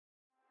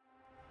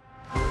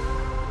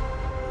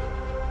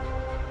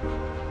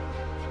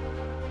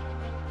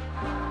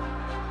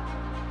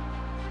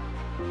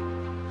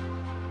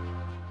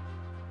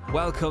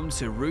Welcome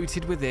to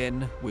Rooted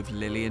Within with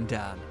Lily and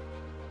Dan,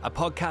 a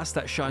podcast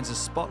that shines a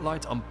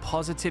spotlight on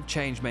positive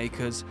change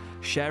makers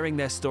sharing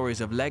their stories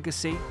of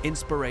legacy,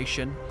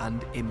 inspiration,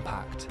 and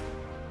impact.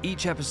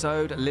 Each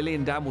episode, Lily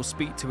and Dan will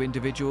speak to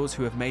individuals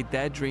who have made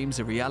their dreams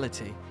a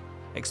reality,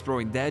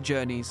 exploring their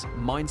journeys,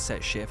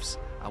 mindset shifts,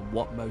 and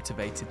what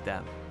motivated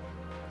them.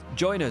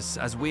 Join us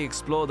as we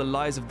explore the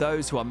lives of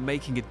those who are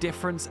making a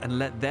difference and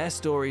let their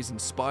stories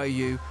inspire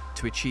you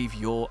to achieve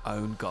your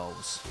own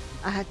goals.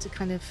 I had to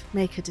kind of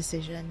make a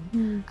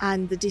decision,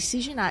 and the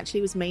decision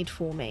actually was made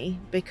for me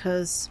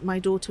because my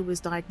daughter was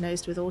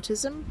diagnosed with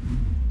autism.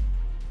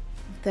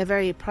 They're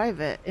very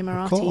private,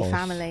 Emirati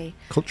family.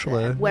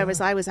 Culturally.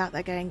 Whereas I was out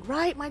there going,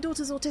 right, my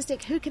daughter's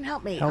autistic, who can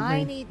help me?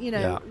 I need, you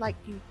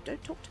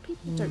don't talk to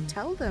people, don't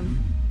tell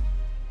them.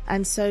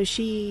 And so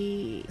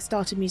she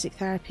started music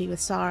therapy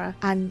with Sarah.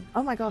 And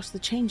oh my gosh, the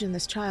change in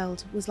this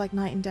child was like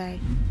night and day.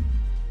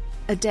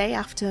 A day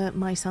after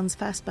my son's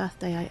first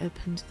birthday, I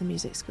opened the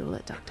music school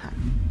at Ducktown.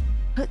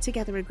 Put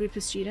together a group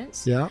of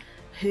students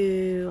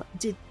who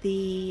did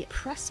the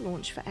press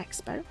launch for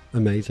Expo.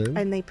 Amazing.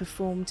 And they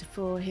performed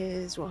for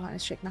His Royal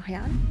Highness Sheikh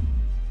Nahyan.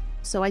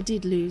 So I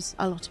did lose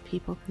a lot of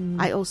people.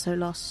 I also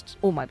lost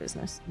all my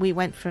business. We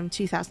went from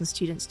 2,000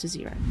 students to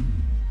 0.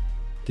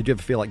 Did you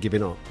ever feel like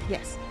giving up?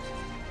 Yes.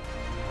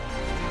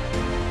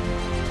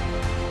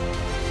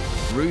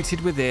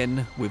 Rooted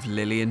Within with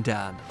Lily and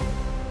Dan.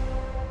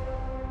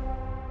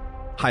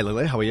 Hi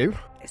Lily, how are you?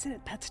 Isn't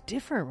it? That's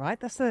different,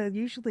 right?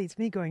 Usually it's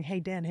me going, hey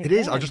Dan, hey It Dan.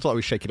 is. I just thought I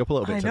was shaking up a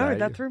little bit today. I know,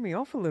 that threw me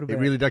off a little bit. It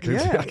really does.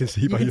 I can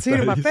see you by can your see face.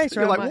 it in my face,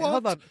 right? You're like, I'm what?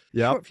 Hold on,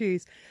 Yep. short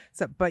fuse.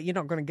 So, but you're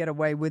not going to get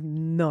away with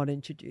not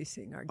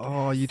introducing our guests.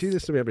 Oh, you do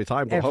this to me every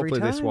time, but hopefully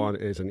this one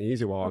is an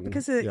easy one. Well,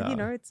 because,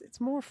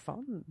 it's more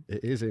fun.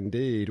 It is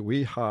indeed.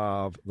 We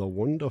have the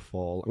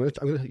wonderful,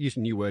 I'm going to use a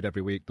new word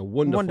every week, the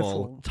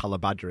wonderful Tala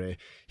Badri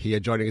here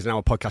joining us in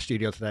our podcast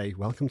studio today.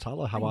 Welcome,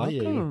 Tala. How are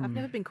you? I've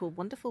never been called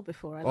wonderful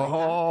before.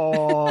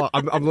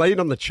 I'm laying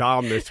on the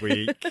charm this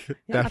week.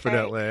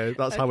 Definitely. Okay.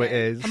 That's how it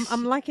is.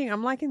 I'm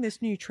liking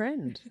this new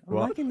trend. I'm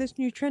liking this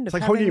new trend. It's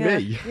like Honey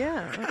Me.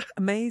 Yeah.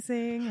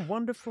 Amazing,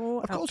 wonderful.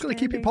 Of course, going to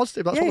keep it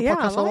positive. That's what the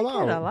podcast is all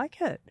about. I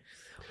like it.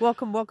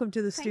 Welcome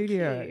to the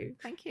studio.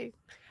 Thank you.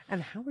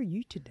 And how are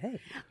you today?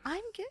 I'm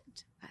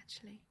good,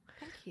 actually.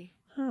 Thank you.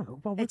 Oh,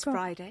 well, it's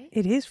Friday.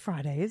 It is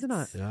Friday, isn't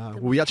it? Yeah. Well,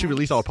 we actually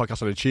released our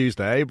podcast on a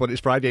Tuesday, but it's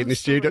Friday in the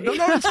studio. No,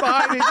 it's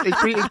fine.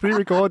 It's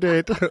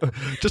pre-recorded.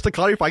 Just to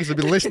clarify, because there've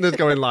been listeners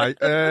going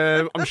like,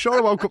 I'm sure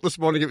I woke up this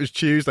morning, it was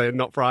Tuesday and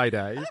not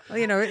Friday. Well,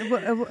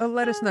 it'll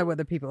let us know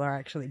whether people are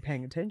actually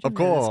paying attention. Of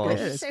course.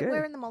 It's good.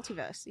 We're in the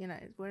multiverse,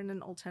 we're in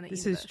an alternate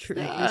universe. This is true.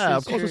 Yeah,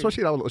 of course,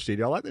 especially in our little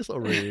studio. I like this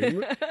little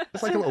room.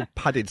 It's like a little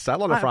padded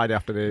cell on a Friday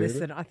afternoon.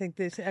 Listen, I think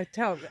this,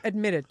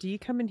 admit it, do you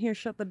come in here,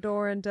 shut the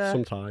door and...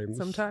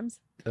 Sometimes?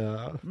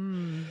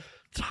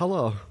 Tell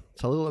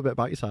a little bit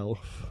about yourself.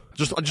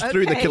 Just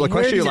threw the killer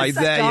question. Like,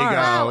 there you go.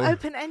 Wow,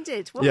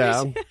 open-ended.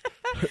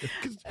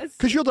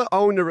 Because you're the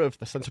owner of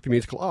the Centre for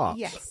Musical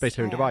Arts, based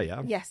here in Dubai,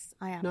 yeah? Yes,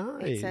 I am.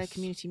 Nice. It's a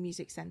community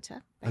music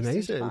centre.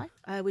 Amazing. In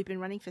Dubai. We've been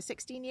running for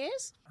 16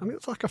 years. I mean,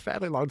 it's like a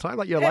fairly long time.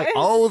 Like, you're like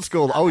old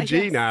school, OG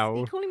now. Are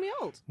you calling me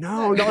old?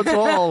 No, not at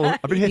all.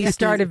 I've been here. You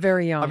started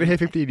very young. I've been here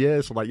 15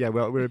 years, so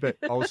we're a bit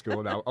old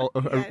school now.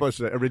 What's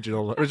it?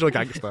 Original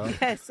gangster.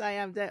 Yes, I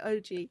am the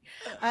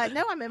OG.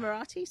 No, I'm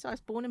Emirati, so I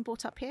was born and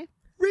brought up here.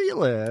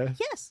 Really?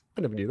 Yes.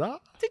 I never knew that.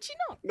 Did you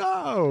not?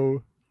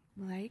 No.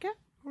 Well, there you go.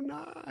 Oh,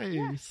 nice.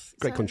 Yes.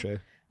 Great country.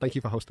 Thank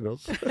you for hosting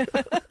us.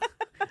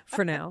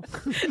 For now.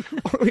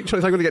 I'm going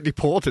to get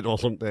deported or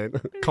something.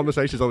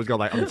 Conversations always go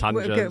like on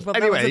tangents. Well,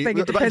 anyway,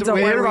 we're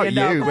here about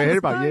you. We're here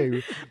about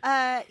you.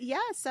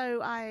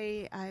 So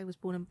I was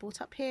born and brought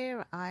up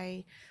here.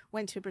 I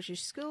went to a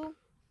British school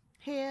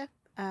here,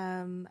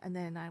 and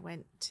then I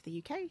went to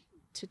the UK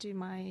to do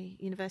my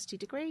university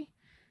degree.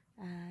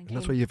 And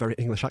that's where your very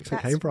English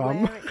accent came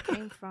from. That's where it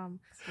came from.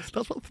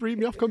 That's what threw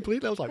me off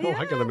completely. I was like, hang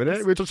on a minute.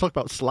 We were just talking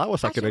about Slough a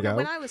second ago.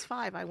 When I was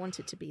 5, I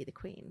wanted to be the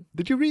Queen.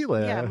 Did you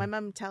really? Yeah, my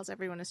mum tells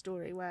everyone a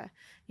story where,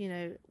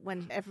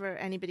 whenever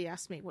anybody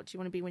asks me, what do you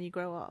want to be when you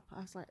grow up?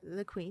 I was like,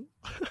 the Queen.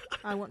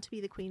 I want to be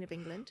the Queen of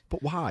England.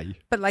 But why?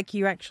 But like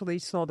you actually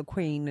saw the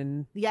Queen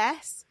and...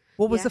 Yes.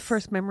 What was the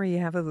first memory you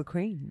have of the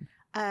Queen?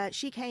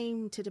 She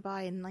came to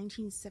Dubai in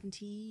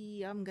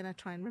 1970. I'm going to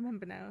try and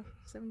remember now.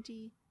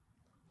 77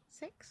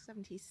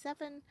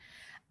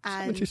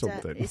 and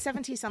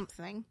 70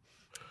 something,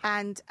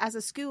 and as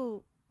a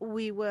school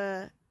we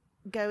were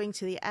going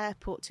to the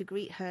airport to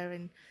greet her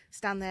and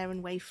stand there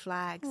and wave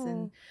flags.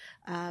 And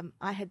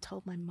I had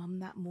told my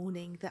mum that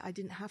morning that I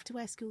didn't have to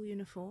wear school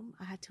uniform.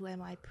 I had to wear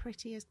my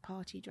prettiest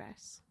party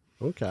dress.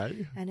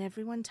 Okay. And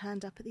everyone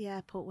turned up at the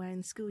airport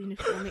wearing school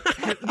uniform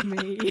except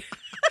me.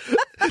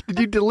 Did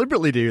you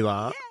deliberately do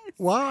that? Yes.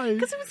 Why?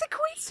 Because it was a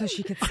Queen. So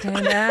she could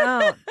stand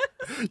out.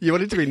 You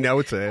wanted to be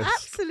noticed.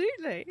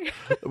 Absolutely.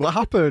 What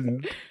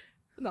happened?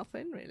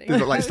 Nothing really.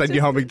 Did it like send you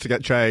home to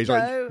get changed, No,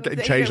 like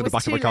getting changed in the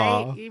back of a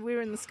car? Late. We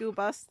were in the school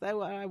bus.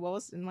 There I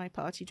was in my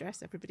party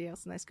dress, everybody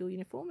else in their school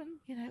uniform, and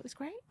it was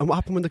great. And what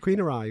happened when the Queen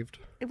arrived?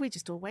 We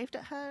just all waved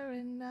at her,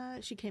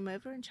 and she came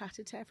over and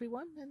chatted to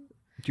everyone. And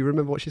do you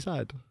remember what she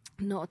said?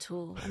 Not at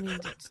all. I mean,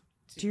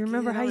 do you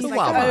remember how you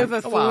felt?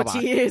 Over 40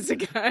 years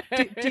ago.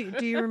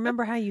 do you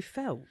remember how you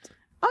felt?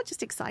 Oh,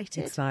 just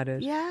excited.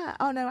 Excited. Yeah.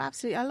 Oh, no,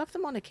 absolutely. I love the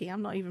monarchy.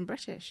 I'm not even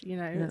British.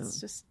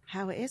 It's just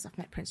how it is. I've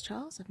met Prince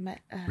Charles. I've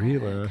met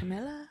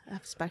Camilla.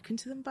 I've spoken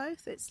to them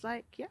both. It's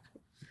like, yeah.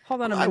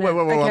 Hold on a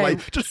minute.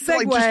 Wait. Just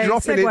dropping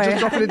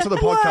it into the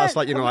podcast,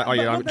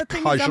 I'm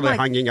casually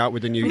hanging out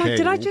with the new king.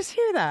 Did I just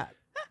hear that?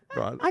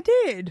 Right. I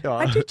did.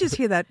 I did just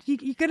hear that.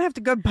 You're going to have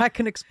to go back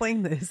and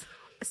explain this.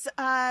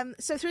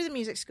 So through the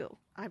music school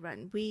I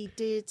run, we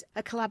did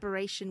a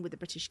collaboration with the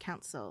British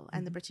Council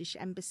and the British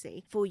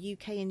Embassy for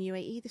UK and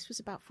UAE. This was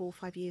about 4 or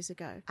 5 years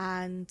ago.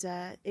 And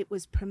it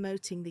was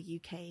promoting the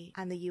UK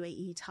and the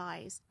UAE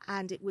ties.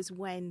 And it was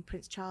when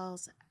Prince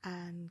Charles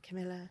and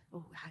Camilla,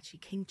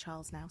 King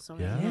Charles now,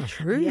 sorry. Yeah,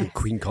 true. Yes.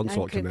 Queen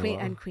Consort Camilla.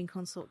 And Queen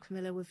Consort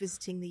Camilla were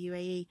visiting the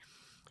UAE.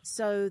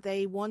 So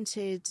they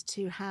wanted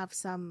to have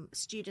some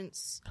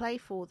students play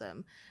for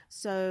them.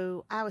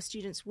 So our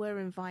students were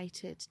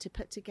invited to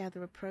put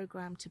together a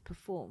program to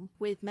perform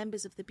with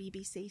members of the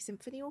BBC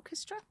Symphony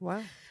Orchestra.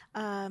 Wow.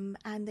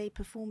 And they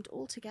performed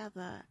all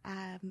together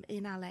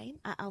in Al Ain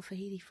at Al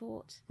Fahidi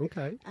Fort.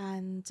 Okay.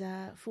 And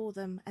for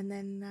them. And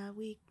then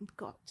we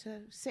got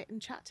to sit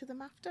and chat to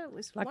them after. It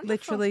was like wonderful.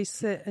 Literally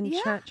sit and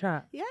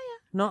chat. Yeah.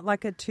 Not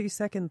like a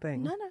 2-second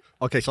thing. No.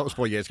 Okay, so that was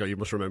 4 years ago. You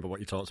must remember what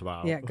you talked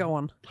about. Yeah, go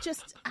on.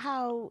 Just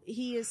how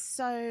he is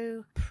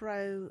so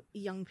pro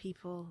young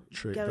people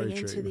going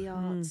into the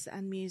arts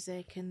and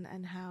music,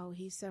 and how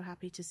he's so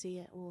happy to see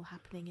it all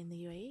happening in the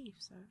UAE.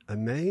 So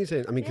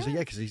amazing. I mean,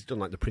 because he's done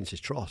like the Prince's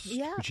Trust,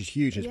 which is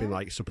huge. And he's been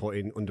like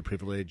supporting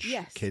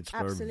underprivileged kids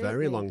for a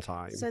very long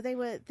time. So they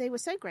were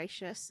so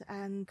gracious,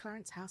 and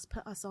Clarence House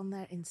put us on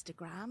their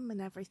Instagram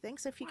and everything.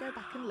 So if you go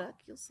back and look,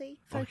 you'll see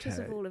photos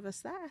of all of us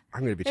there.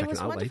 I'm going to be checking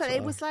it out wonderful. later.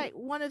 It was like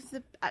one of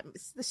the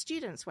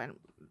students went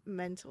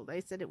mental.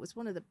 They said it was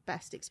one of the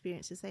best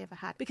experiences they ever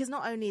had, because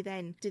not only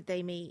then did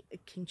they meet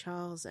King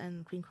Charles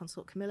and Queen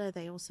Consort Camilla,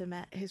 they also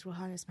met His Royal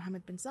Highness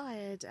Mohammed bin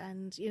Zayed,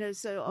 and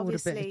so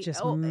obviously would have been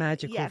just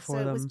magical for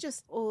them. So it was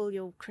just all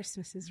your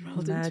Christmases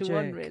rolled into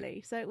one,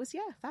 really. So it was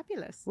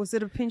fabulous. Was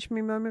it a pinch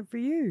me moment for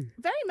you?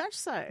 Very much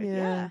so.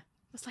 Yeah.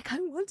 I was like, I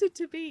wanted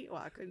to be.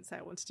 Well, I couldn't say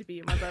I wanted to be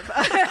your mother, but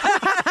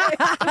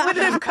it wouldn't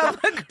have come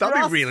across.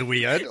 That'd be really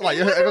weird. Like,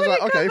 it was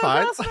like, okay,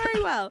 fine.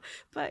 Very well,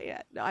 but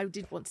no, I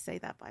did want to say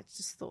that, but I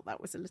just thought that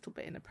was a little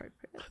bit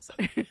inappropriate. So.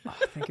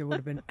 I think it would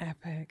have been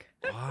epic.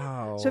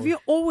 Wow. So have you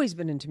always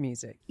been into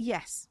music?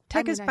 Yes.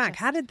 Take us back.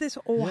 How did this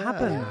all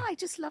happen? Yeah, I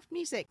just loved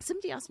music.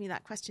 Somebody asked me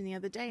that question the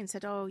other day and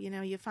said, "Oh,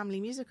 your family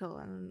musical?"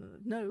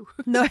 And no.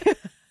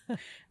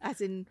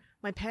 As in,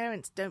 my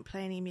parents don't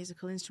play any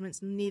musical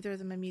instruments. Neither of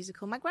them are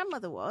musical. My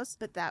grandmother was,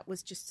 but that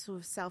was just sort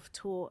of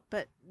self-taught.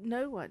 But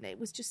no one. It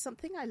was just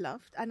something I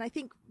loved. And I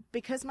think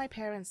because my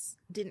parents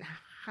didn't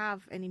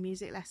have any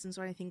music lessons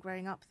or anything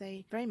growing up,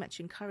 they very much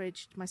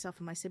encouraged myself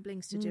and my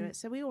siblings to do it.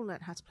 So we all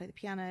learned how to play the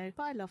piano.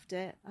 But I loved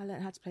it. I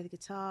learned how to play the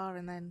guitar.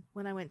 And then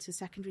when I went to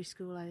secondary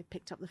school, I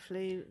picked up the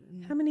flute.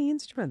 How many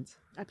instruments?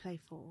 I play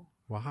 4.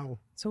 Wow.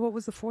 So what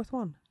was the 4th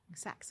one?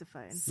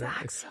 Saxophone.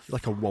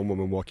 Like a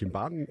one-woman walking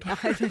band.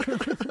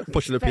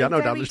 Pushing the piano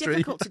down the street. Very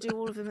difficult to do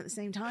all of them at the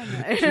same time,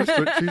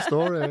 though. True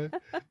story.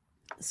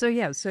 So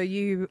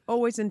you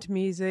always into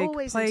music,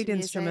 played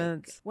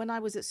instruments. When I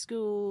was at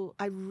school,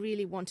 I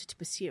really wanted to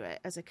pursue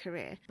it as a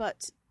career,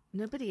 but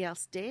nobody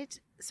else did.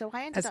 So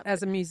I ended up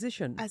as a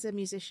musician. As a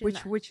musician.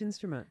 Which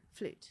instrument?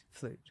 Flute.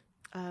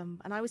 And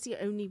I was the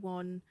only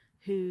one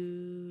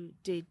who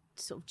did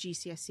sort of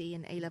GCSE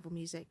and A-level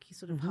music,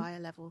 sort of higher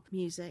level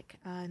music,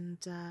 and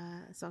so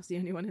I was the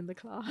only one in the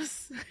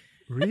class.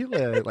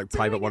 Really? Like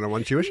private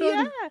one-on-one tuition?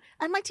 Yeah.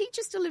 And my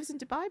teacher still lives in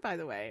Dubai, by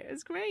the way.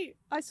 It's great.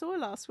 I saw her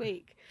last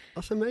week.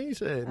 That's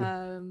amazing.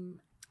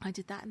 I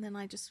did that, and then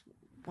I just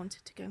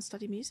wanted to go and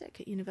study music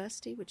at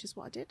university, which is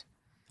what I did.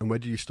 And where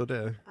did you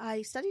study?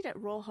 I studied at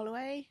Royal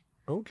Holloway.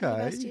 Okay.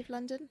 University of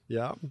London.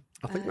 Yeah,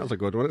 I think that's a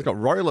good one. It's got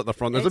Royal at the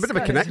front. There's a bit of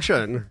a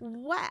connection.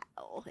 Well,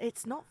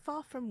 it's not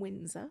far from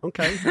Windsor.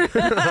 Okay.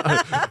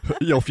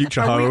 Your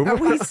future home. Are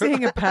we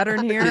seeing a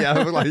pattern here?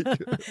 Yeah, we're like...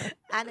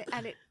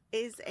 and it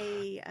is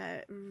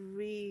a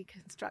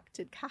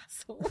reconstructed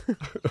castle.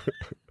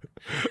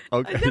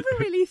 Okay. I never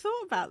really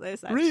thought about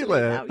this, actually. Really?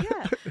 Now.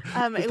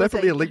 Yeah. There's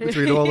definitely a link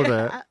between all of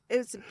it. It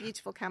was a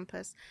beautiful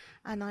campus.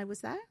 And I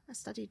was there. I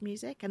studied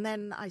music. And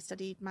then I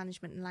studied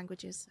management and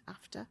languages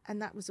after.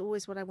 And that was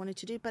always what I wanted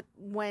to do. But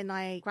when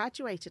I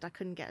graduated, I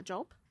couldn't get a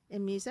job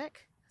in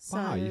music. So,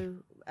 why?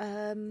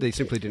 They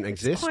simply didn't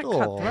exist? It's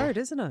quite cutthroat,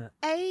 isn't it?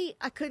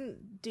 I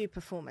couldn't do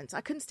performance.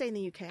 I couldn't stay in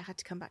the UK. I had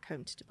to come back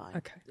home to Dubai.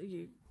 Okay.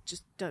 You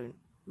just don't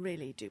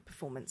really do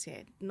performance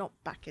here. Not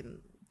back in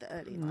the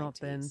early 90s. Not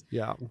then.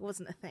 Yeah. It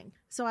wasn't a thing.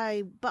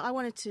 But I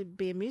wanted to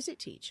be a music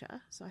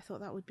teacher, so I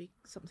thought that would be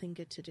something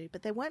good to do.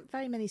 But there weren't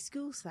very many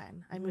schools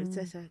then. I mean,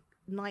 it's a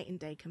night and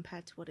day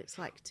compared to what it's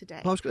like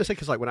today. Well, I was going to say,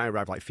 because like when I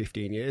arrived like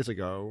 15 years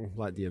ago,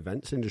 like the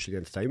events industry, the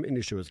entertainment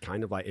industry was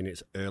kind of like in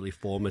its early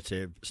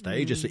formative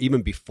stages. So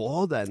even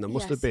before then, there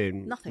must have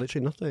been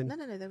literally nothing. No,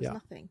 there was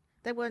nothing.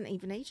 There weren't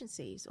even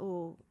agencies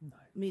or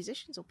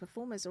musicians or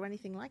performers or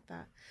anything like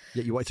that.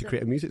 Yet you wanted to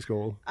create a music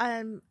school.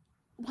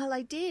 Well,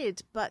 I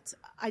did, but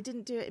I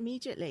didn't do it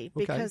immediately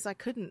because I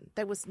couldn't.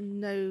 There was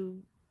no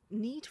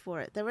need for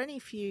it. There were only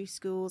a few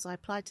schools. I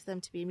applied to them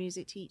to be a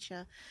music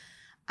teacher.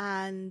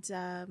 And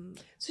so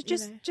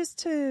just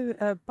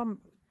to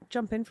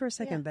jump in for a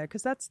second there,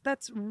 because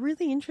that's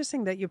really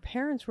interesting that your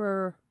parents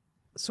were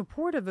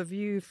supportive of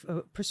you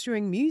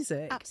pursuing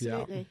music.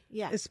 Absolutely,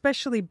 yeah.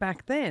 Especially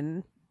back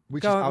then.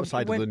 Which is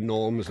outside of the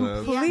norms.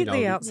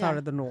 Completely outside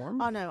of the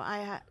norm. Oh, no, I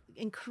had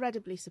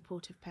incredibly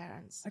supportive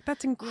parents. Like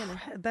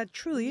that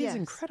truly is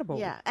incredible.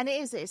 Yeah, and it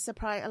is. It's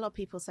surprising. A lot of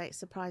people say it's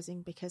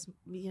surprising because,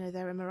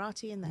 they're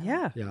Emirati in there.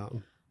 Yeah.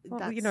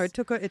 Well,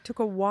 it took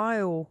a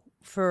while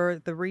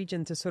for the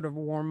region to sort of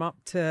warm up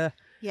to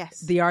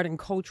the art and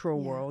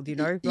cultural world,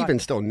 Even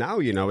still now,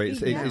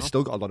 it's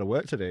still got a lot of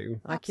work to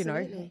do.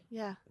 Absolutely.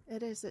 Yeah,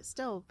 it is. It's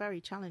still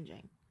very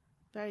challenging.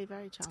 Very,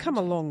 very challenging. It's come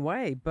a long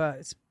way, but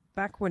it's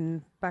back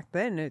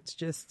then it's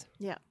just...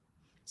 Yeah.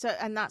 So,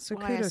 and that's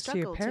why I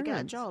struggled to get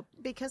a job,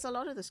 because a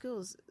lot of the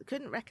schools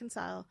couldn't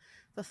reconcile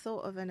the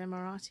thought of an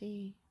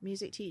Emirati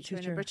music teacher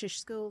in a British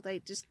school. They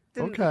just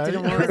didn't.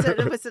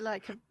 It was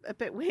like a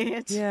bit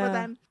weird for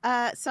them.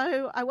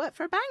 So I worked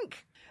for a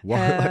bank.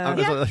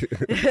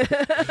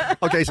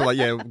 Okay,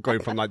 so going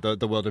from like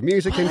the world of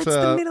music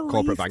into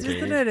corporate banking,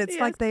 isn't it? It's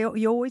like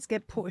you always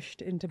get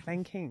pushed into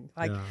banking.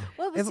 Well,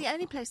 it was the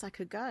only place I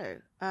could go.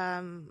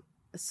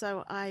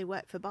 So I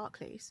worked for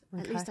Barclays.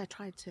 Okay. At least I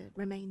tried to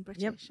remain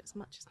British as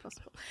much as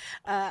possible.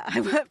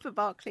 I worked for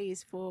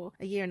Barclays for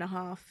a year and a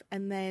half,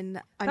 and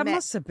then that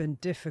must have been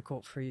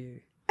difficult for you.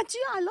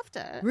 I loved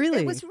it.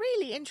 Really? It was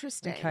really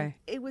interesting. Okay.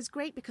 It was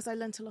great because I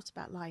learned a lot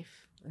about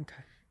life.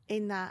 Okay.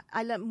 In that,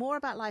 I learned more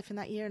about life in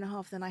that year and a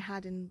half than I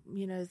had in,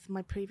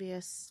 my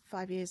previous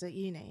 5 years at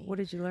uni. What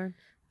did you learn?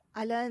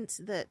 I learned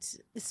that,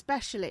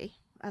 especially...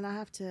 And I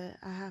have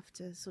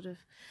to sort of,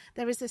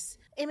 there is this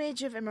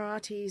image of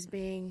Emiratis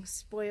being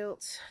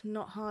spoilt,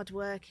 not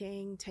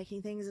hardworking,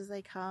 taking things as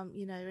they come,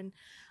 and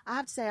I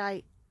have to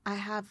say I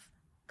have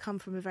come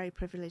from a very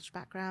privileged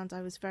background.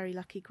 I was very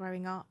lucky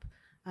growing up.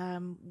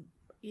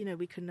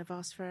 We couldn't have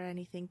asked for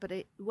anything, but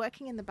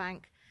working in the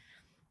bank,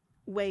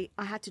 I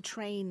had to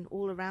train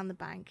all around the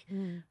bank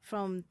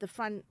from the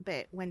front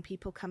bit when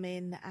people come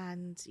in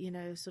and,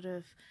 sort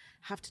of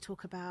have to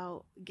talk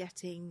about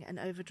getting an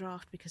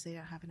overdraft because they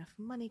don't have enough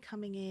money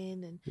coming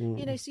in. And,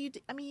 so you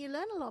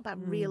learn a lot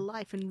about real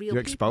life and real people.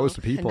 You're exposed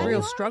to people. And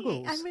real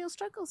struggles. And real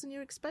struggles, and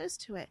you're exposed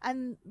to it.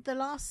 And the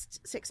last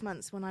 6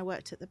 months when I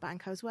worked at the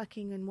bank, I was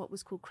working in what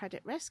was called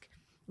credit risk,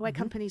 where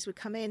companies would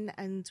come in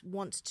and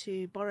want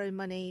to borrow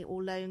money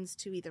or loans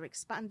to either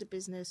expand a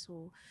business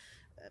or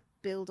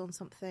build on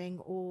something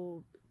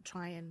or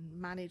try and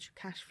manage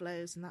cash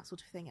flows and that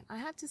sort of thing. And I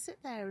had to sit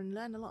there and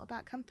learn a lot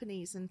about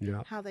companies and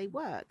how they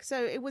work.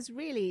 So it was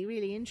really,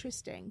 really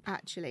interesting,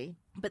 actually.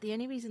 But the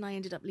only reason I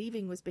ended up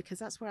leaving was because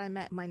that's where I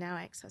met my now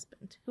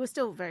ex-husband, who are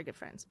still very good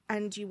friends.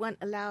 And you weren't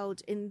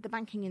allowed in the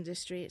banking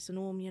industry. It's a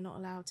norm. You're not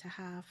allowed to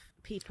have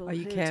people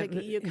you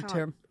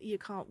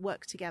can't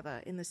work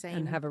together in the same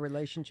and have a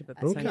relationship at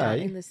the same time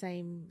in the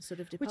same sort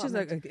of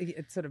department. Which is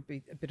it's sort of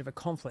a bit of a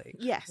conflict.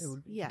 Yes,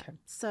 Okay.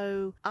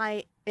 So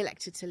I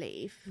elected to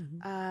leave,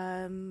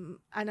 and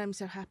I'm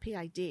so happy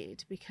I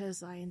did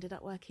because I ended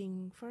up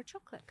working for a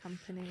chocolate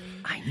company.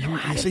 I know.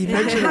 Actually, you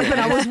mentioned it.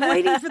 I was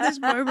waiting for this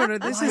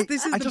moment. This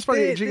is. I just find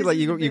it interesting. Like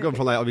you've gone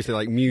from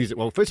obviously music.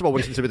 Well, first of all,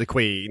 wanting to be the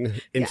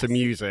Queen into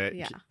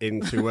music,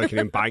 into working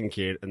in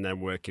banking, and then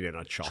working in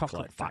a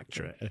chocolate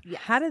factory.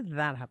 Yes. How did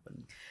that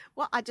happen?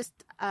 Well, I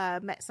just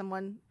met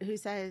someone who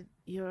said,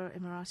 "You're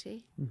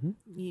Emirati.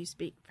 You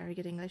speak very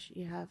good English.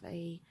 You have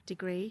a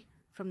degree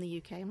from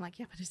the UK." I'm like,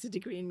 "Yeah, but it's a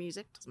degree in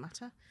music. Doesn't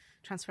matter.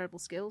 Transferable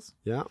skills."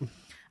 Yeah.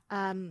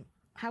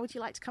 How would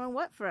you like to come and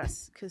work for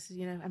us? Because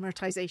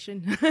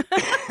Emiratization.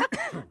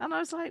 And I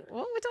was like,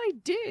 what would I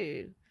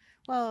do?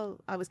 Well,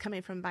 I was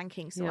coming from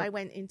banking, so I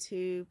went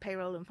into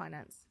payroll and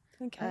finance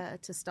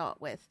to start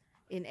with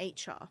in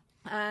HR.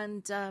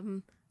 And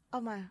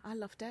I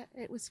loved it.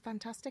 It was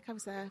fantastic. I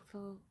was there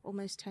for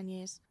almost 10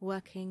 years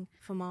working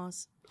for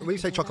Mars. When you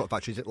say chocolate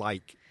factory, is it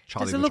like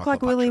Charlie? Does it look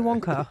like Willy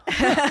Wonka?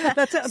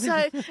 That's it.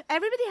 So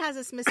everybody has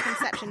this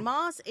misconception.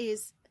 Mars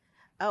is...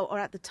 or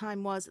at the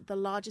time was the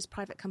largest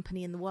private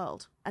company in the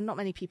world. And not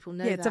many people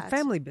know that. It's a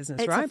family business,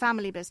 right? It's a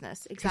family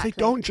business, exactly. Because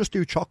they don't just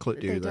do chocolate,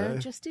 do they? They don't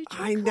just do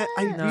chocolate.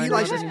 I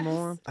realised this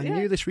anymore. I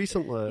knew this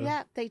recently.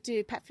 Yeah, they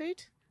do pet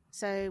food.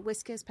 So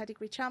Whiskas,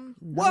 Pedigree Chum.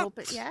 What?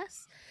 But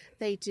yes.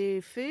 They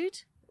do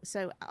food.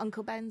 So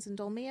Uncle Ben's and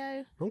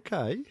Dolmio.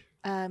 Okay.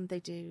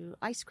 They do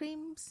ice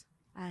creams.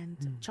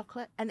 and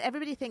chocolate. And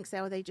everybody thinks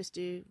they just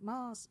do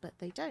Mars, but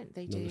they don't.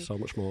 They do there's so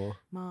much more.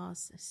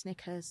 Mars,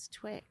 Snickers,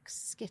 Twix,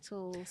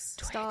 Skittles,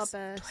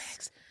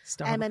 Starburst,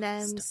 Starburst.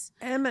 M&Ms.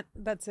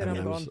 That's it,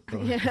 I'm gone.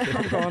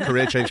 I'm gone.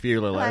 Career change for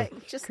you, Lily.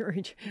 Like, just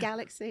Courage.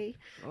 Galaxy.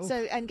 Oh.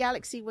 And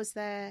Galaxy was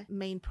their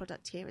main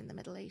product here in the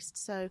Middle East.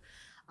 So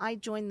I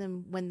joined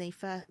them when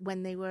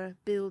they were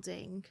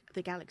building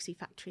the Galaxy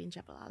factory in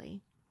Jebel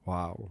Ali.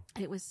 Wow.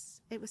 It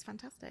was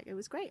fantastic. It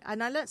was great.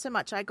 And I learned so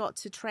much. I got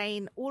to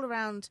train all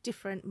around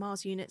different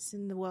Mars units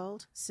in the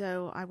world.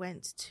 So I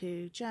went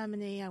to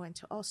Germany, I went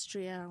to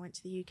Austria, I went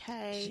to the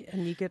UK.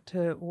 And you get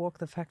to walk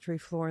the factory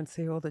floor and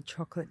see all the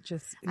chocolate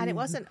just... And it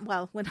wasn't,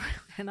 well, when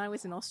I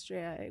was in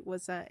Austria, it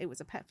was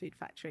a pet food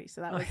factory.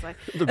 So that was like...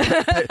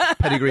 The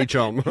pedigree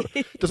chum.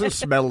 Doesn't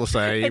smell the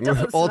same. It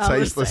doesn't or smell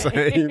taste the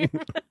same.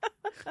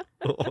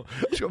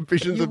 I've got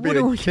visions of being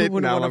a kid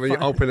now. I mean, you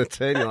open a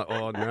tin, you're like,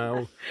 oh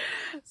no.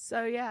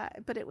 So yeah,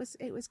 but it was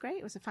great.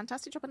 It was a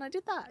fantastic job, and I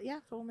did that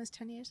for almost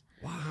 10 years.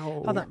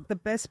 Wow. Oh, the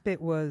best bit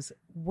was,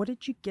 what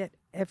did you get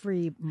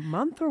every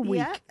month or week?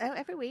 Yeah,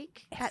 every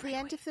week. At the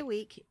end of the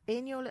week,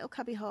 in your little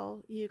cubby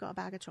hole, you got a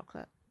bag of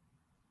chocolate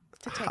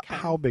to take home.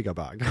 How big a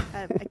bag?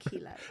 A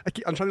kilo.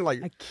 I'm trying to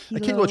A a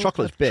kilo of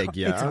chocolate's big, It's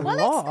yeah. a Well,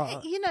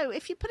 lot.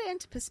 if you put it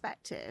into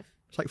perspective,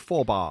 It's like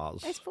 4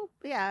 bars. it's full.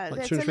 Yeah,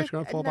 Like it's 250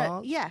 grams, 4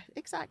 bars? Yeah,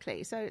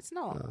 exactly. So it's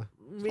not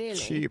really Not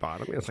too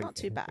bad. I mean, it's not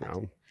too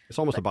bad. It's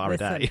almost a bar a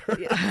day.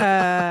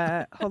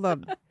 Hold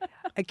on.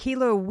 A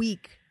kilo a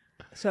week.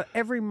 So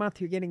every month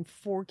you're getting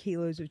 4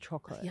 kilos of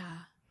chocolate. Yeah,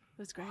 it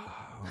was great.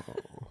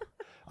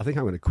 I think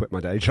I'm going to quit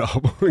my day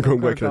job and go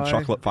and work in a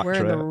chocolate factory.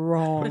 We're in the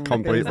wrong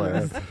Completely.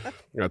 business.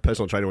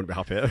 Personal trainer wouldn't be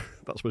happy,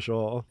 that's for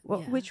sure.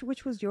 Well, Yeah.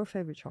 which was your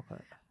favorite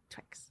chocolate?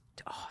 Twix.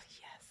 Oh,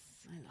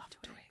 yes. I love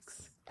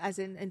Twix. As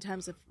in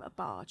terms of a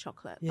bar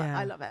chocolate. Yeah. But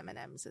I love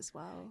M&Ms as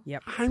well.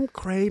 Yep. I'm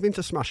craving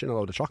to smash in a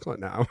load of chocolate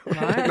now.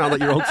 Right. Now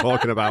that you're all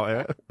talking about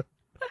it.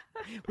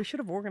 We should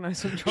have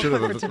organised some Should have.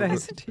 chocolate for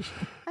today's edition.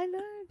 I know.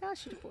 I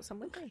should have brought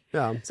some with me.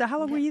 Yeah. So how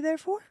long were you there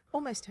for?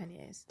 Almost 10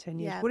 years. 10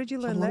 years. Yeah. What did you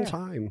It's a learn long there?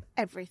 time.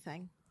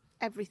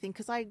 Everything,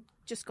 because I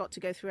just got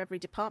to go through every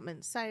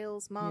department: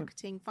 sales,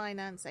 marketing,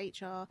 finance,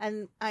 HR,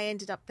 and I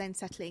ended up then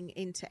settling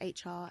into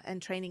HR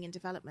and training and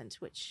development,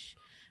 which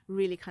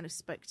really kind of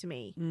spoke to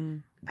me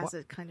as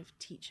a kind of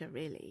teacher,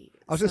 really.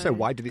 I was going to say,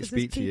 why did it 'Cause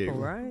speak there's to people,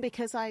 you? right?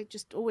 Because I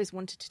just always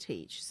wanted to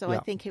teach. So I Yeah.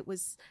 think it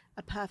was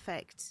a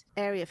perfect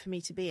area for me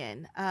to be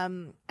in.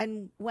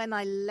 And when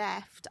I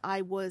left,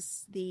 I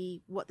was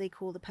what they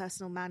call the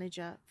personal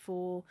manager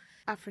for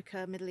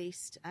Africa, Middle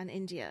East and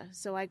India.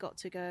 So I got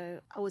to go,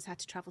 I always had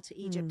to travel to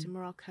Egypt and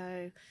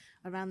Morocco,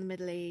 around the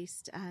Middle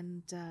East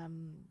and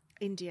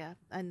India.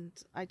 And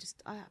I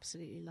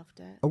absolutely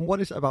loved it. And what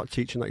is it about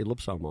teaching that you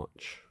love so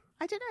much?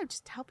 I don't know,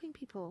 just helping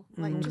people.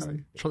 Like just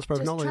Transfer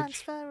of knowledge.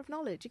 transfer of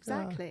knowledge,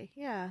 exactly.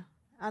 Yeah.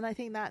 And I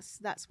think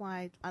that's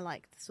why I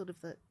like sort of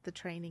the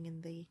training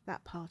and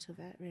that part of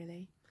it,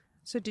 really.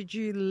 So did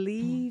you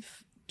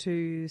leave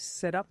to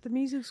set up the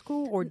music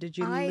school, or did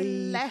you I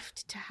leave?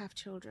 left to have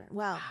children.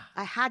 Well,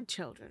 I had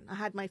children. I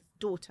had my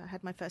daughter. I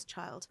had my first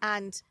child.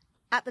 And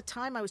at the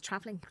time, I was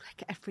traveling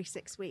like every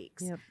 6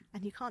 weeks. Yep.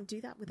 And you can't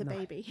do that with a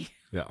baby.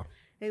 Yeah.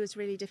 It was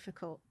really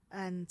difficult.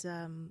 And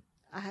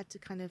I had to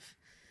kind of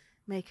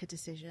make a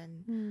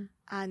decision.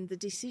 And the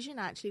decision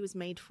actually was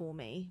made for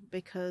me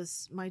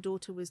because my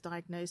daughter was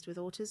diagnosed with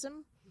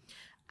autism.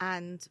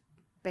 And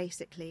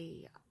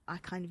basically, I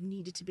kind of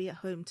needed to be at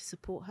home to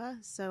support her.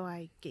 So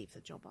I gave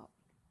the job up.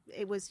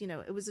 It was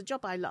a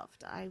job I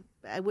loved.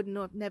 I would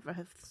never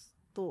have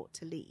thought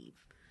to leave.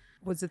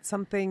 Was it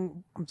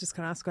something, I'm just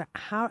going to ask her,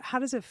 how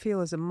does it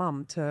feel as a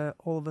mum to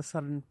all of a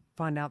sudden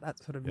find out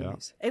that sort of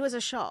news? It was a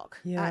shock,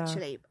 Yeah.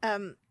 actually.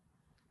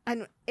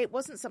 And it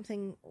wasn't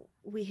something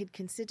we had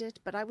considered,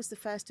 but I was the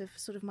first of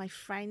sort of my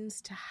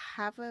friends to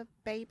have a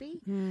baby.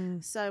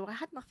 So I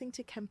had nothing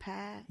to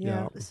compare,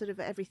 Yeah. sort of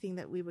everything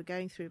that we were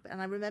going through.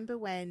 And I remember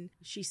when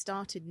she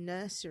started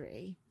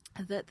nursery,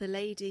 that the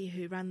lady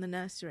who ran the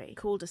nursery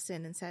called us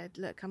in and said,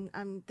 look,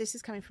 this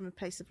is coming from a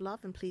place of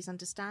love, and please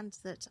understand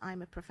that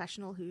I'm a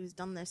professional who's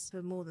done this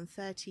for more than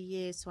 30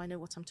 years, so I know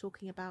what I'm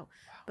talking about.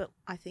 But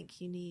I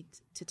think you need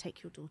to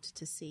take your daughter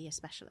to see a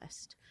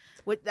specialist.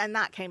 And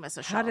that came as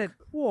a shock.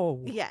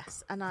 Whoa.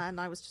 Yes. And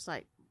I was just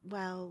like,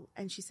 well,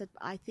 and she said,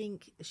 I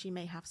think she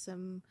may have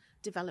some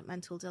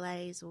developmental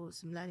delays or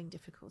some learning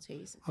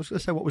difficulties. I was going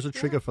to say, what was the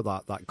trigger for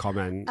that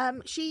comment?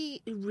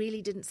 She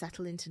really didn't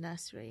settle into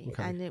nursery,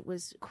 Okay. and it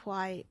was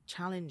quite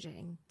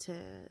challenging to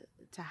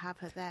have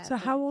her there. So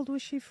how old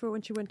was she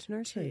when she went to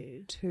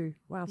nursery? 2. 2.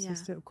 Wow, so Yeah.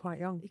 still quite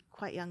young.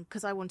 Quite young,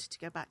 because I wanted to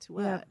go back to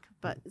Yeah. work.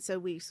 But so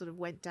we sort of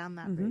went down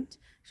that route.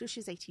 So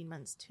she's 18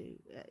 months to,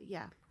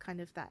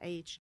 kind of that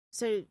age.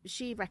 So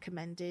she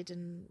recommended,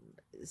 and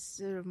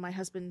sort of my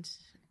husband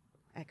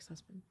at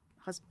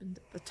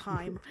the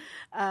time,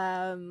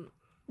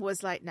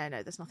 was like, no,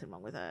 there's nothing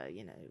wrong with her,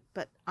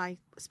 But I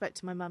spoke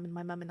to my mum, and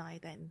my mum and I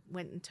then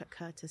went and took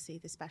her to see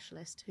the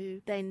specialist,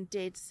 who then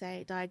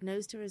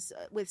diagnosed her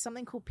with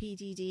something called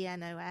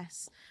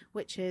PDD-NOS,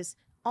 which is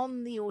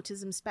on the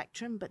autism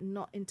spectrum, but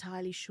not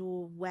entirely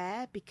sure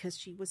where, because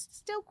she was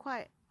still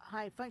quite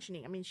high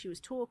functioning. I mean, she was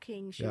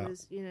talking, she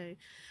was,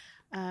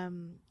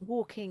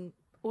 walking,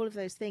 all of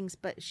those things,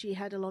 but she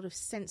had a lot of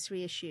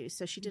sensory issues.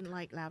 So she didn't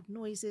like loud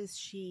noises.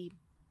 She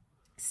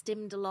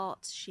stimmed a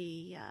lot.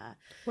 She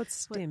what's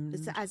stimmed?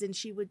 As in,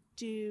 she would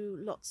do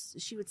lots.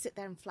 She would sit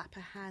there and flap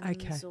her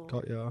hands, or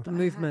Got you. The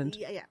movement,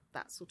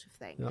 that sort of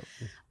thing. Yep.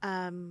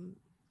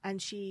 And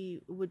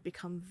she would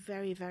become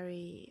very,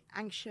 very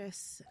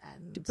anxious.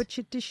 And but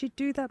did she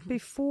do that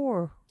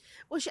before?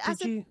 Well,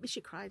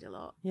 she cried a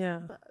lot.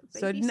 Yeah. But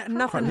So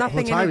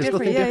nothing any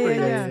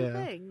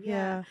different.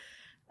 Yeah.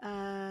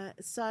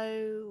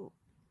 So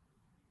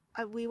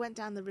we went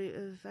down the route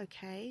of,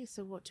 okay,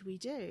 so what do we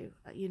do?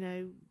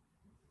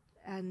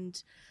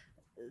 And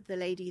the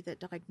lady that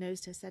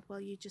diagnosed her said,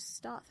 well, you just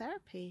start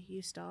therapy.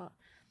 You start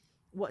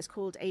what's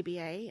called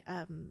ABA,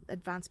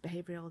 Advanced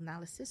Behavioral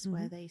Analysis,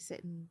 where they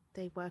sit and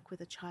they work with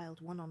a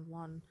child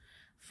one-on-one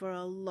for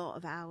a lot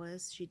of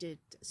hours. She did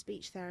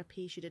speech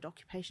therapy. She did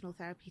occupational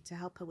therapy to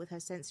help her with her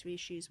sensory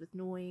issues with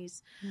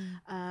noise.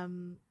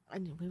 And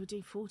we were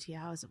doing 40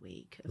 hours a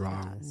week.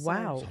 Wow.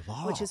 Wow.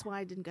 Which is why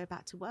I didn't go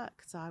back to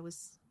work. So I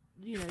was,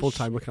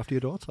 full-time looking after your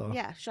daughter.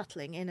 Yeah,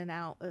 shuttling in and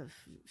out of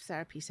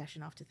therapy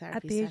session after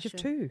therapy session. At the age of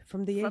 2?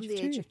 From the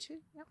age of 2?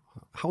 Yep.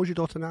 How old's your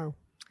daughter now?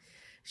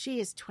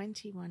 She is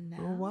 21 now.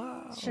 Oh,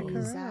 wow.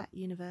 She's at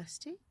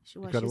university.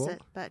 She's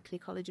at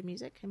Berklee College of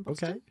Music in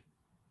Boston. Okay.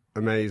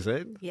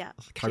 Amazing. Yeah.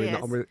 Carrying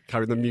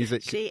the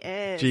music she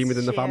is. gene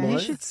within the family. You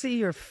should see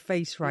your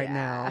face right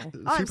now.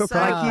 I'm Super so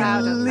proud.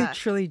 proud of her.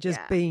 Literally just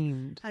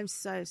beamed. I'm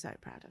so, so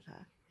proud of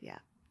her. Yeah.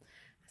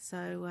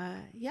 So,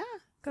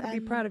 Got to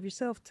be proud of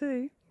yourself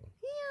too.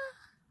 Yeah.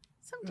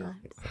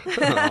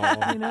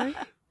 Sometimes. You know?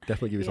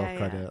 Definitely give yourself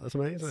credit. That's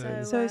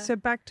amazing. So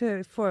back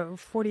to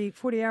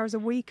 40 hours a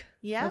week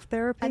of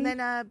therapy. And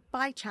then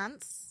by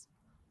chance,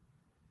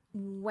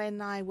 when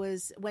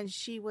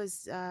she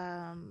was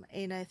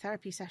in a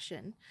therapy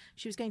session,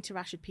 she was going to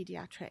Rashid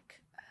Pediatric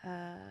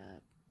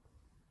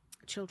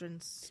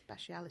children's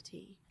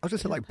speciality. I was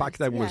just saying, back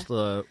then, was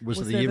the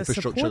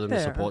infrastructure and the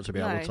support to be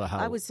able to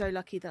help? I was so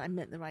lucky that I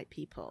met the right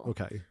people.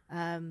 Okay.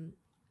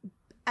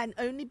 And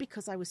only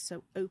because I was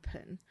so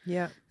open.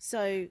 Yeah.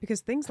 So because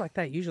things like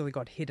that usually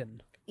got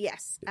hidden.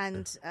 Yes,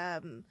 and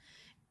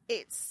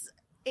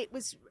it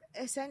was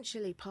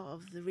essentially part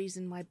of the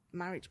reason my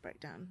marriage broke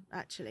down.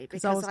 Actually,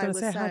 because I was going to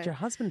say, how'd your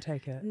husband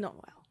take it? Not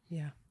well.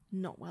 Yeah.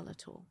 Not well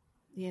at all.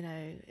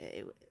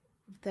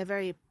 They're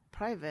very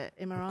private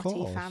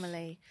Emirati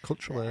family.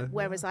 Culturally.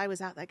 Whereas I was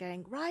out there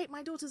going, right,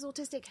 my daughter's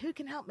autistic. Who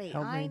can help me?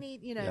 I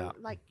need, you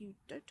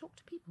don't talk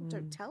to people.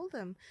 Don't tell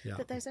them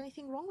that there's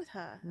anything wrong with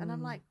her. And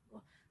I'm like,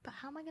 well, but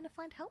how am I going to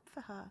find help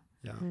for her?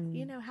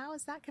 Yeah. How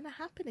is that going to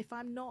happen if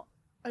I'm not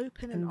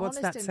open and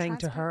honest? What's that saying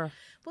to her?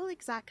 Well,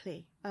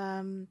 exactly.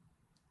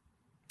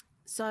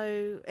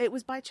 So it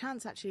was by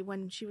chance, actually,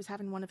 when she was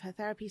having one of her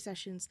therapy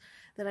sessions,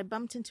 that I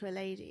bumped into a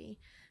lady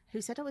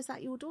who said, oh, is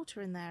that your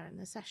daughter in there in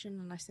the session?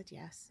 And I said,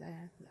 yes,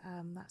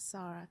 that's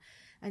Sarah.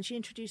 And she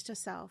introduced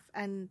herself.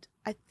 And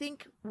I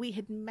think we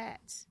had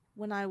met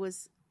when I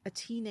was a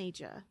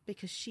teenager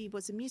because she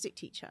was a music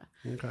teacher.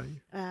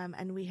 Okay.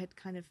 And we had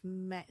kind of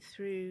met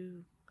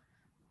through,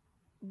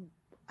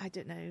 I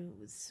don't know,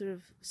 sort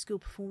of school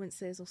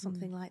performances or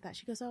something like that.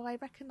 She goes, oh, I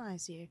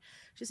recognize you.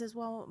 She says,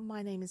 well,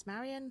 my name is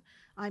Marion.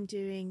 I'm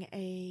doing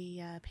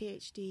a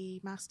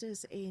PhD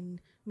master's in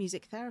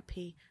music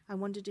therapy. I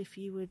wondered if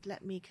you would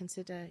let me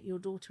consider your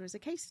daughter as a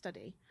case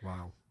study.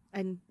 Wow.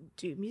 And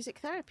do music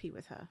therapy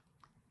with her.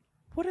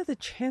 What are the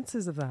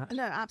chances of that?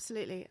 No,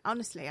 absolutely.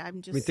 Honestly,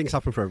 things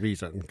happen for a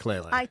reason,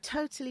 clearly. I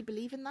totally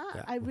believe in that.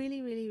 Yeah. I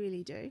really, really,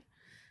 really do.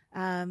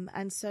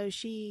 And so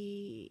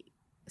she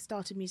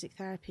started music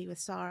therapy with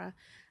Sarah,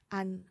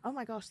 and oh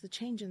my gosh, the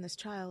change in this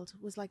child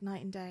was like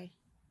night and day.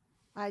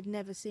 I'd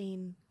never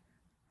seen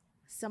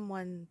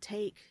someone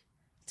take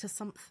to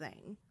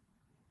something,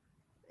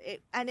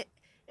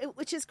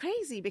 which is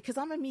crazy because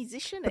I'm a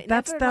musician. But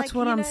that's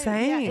what I'm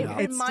saying.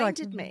 It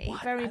reminded me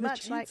very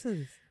much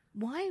chances?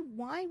 Why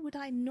would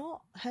I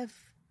not have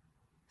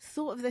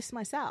thought of this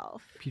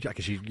myself?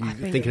 Because you're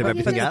thinking of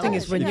everything else. The thing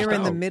is, when you're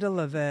in the middle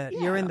of it,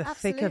 you're in the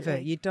absolutely. thick of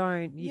it. You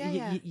don't.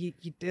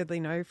 You deadly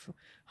know.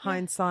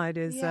 Hindsight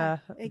is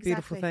a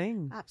beautiful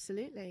thing.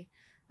 Absolutely.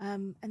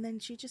 And then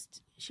she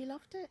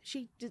loved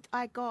it.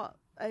 I got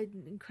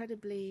an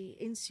incredibly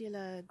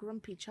insular,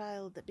 grumpy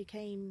child that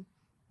became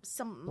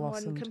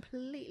someone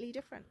completely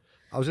different.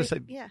 I was going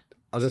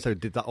to say,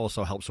 did that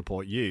also help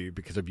support you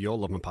because of your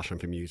love and passion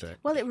for music?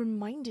 Well, it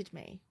reminded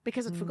me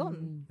because I'd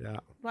forgotten. Yeah.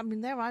 I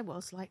mean, there I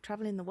was, like,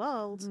 traveling the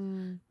world,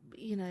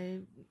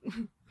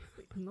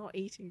 not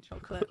eating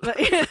chocolate, but,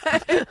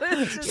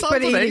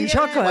 but eating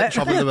chocolate. Like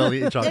traveling the world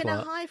eating chocolate. In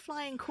a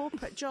high-flying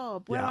corporate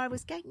job where I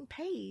was getting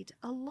paid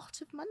a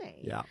lot of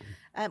money. Yeah.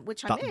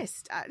 Which I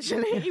missed,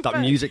 actually. That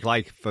music,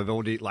 for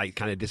already,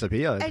 kind of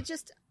disappeared.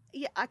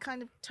 I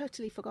kind of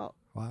totally forgot.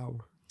 Wow.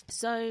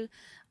 So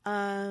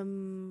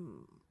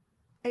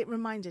it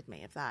reminded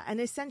me of that. And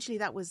essentially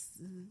that was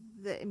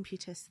the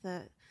impetus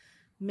that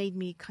made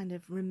me kind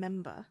of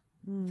remember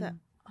that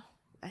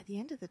at the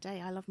end of the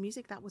day, I love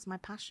music. That was my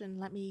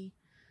passion.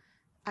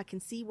 I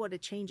can see what a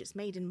change it's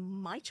made in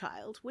my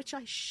child, which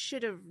I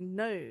should have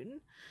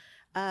known,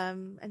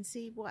 and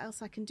see what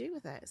else I can do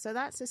with it. So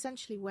that's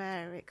essentially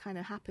where it kind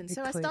of happened.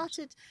 I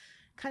started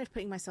kind of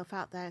putting myself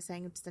out there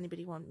saying, does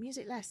anybody want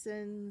music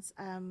lessons?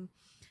 And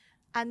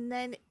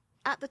then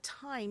at the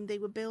time they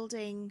were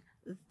building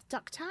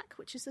Duck Tack,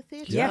 which is the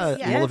theatre.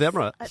 Mall of the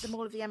Emirates. At the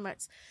Mall of the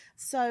Emirates.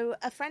 So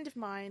a friend of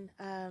mine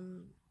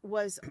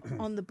was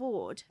on the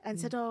board and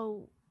said,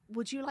 oh,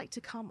 would you like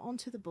to come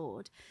onto the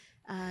board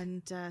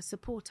and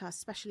support us,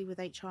 especially with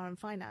HR and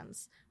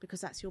finance, because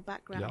that's your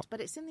background. Yep.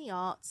 But it's in the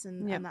arts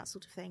and that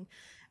sort of thing.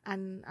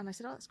 And I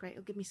said, oh, that's great.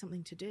 It'll give me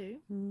something to do.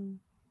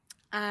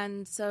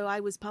 And so I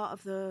was part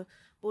of the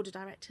board of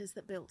directors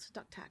that built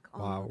Duck Tack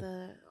on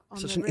the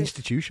Such an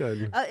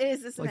institution. It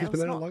is, isn't it? It's been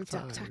there a not long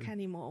time. Duck Tack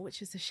anymore,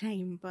 which is a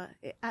shame. But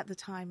at the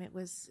time, it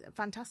was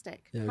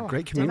fantastic. Yeah,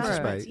 great community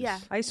space. Yeah,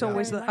 I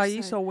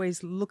used to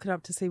always look it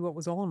up to see what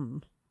was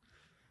on.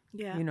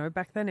 Yeah, you know,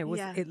 back then it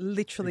was it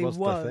literally was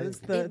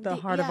the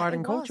heart of art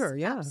and culture.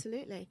 Yeah,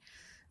 absolutely.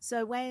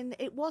 So when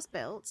it was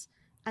built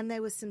and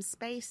there was some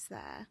space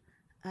there,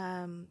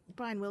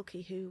 Brian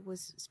Wilkie, who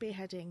was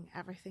spearheading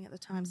everything at the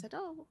time, said,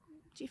 oh,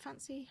 do you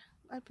fancy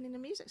opening a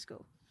music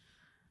school?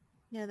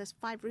 Yeah, there's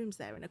 5 rooms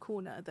there in a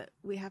corner that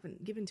we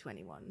haven't given to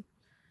anyone.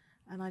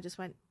 And I just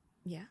went,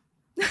 yeah.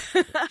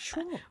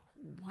 Sure.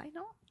 Why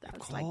not? I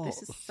was like,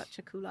 this is such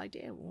a cool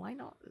idea. Why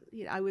not?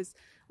 You know, I was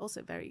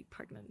also very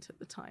pregnant at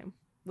the time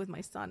with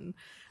my son.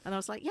 And I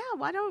was like, yeah,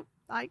 why don't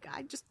I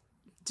just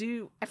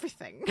do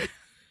everything?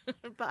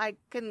 But I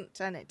couldn't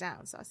turn it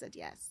down. So I said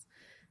yes.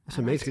 It's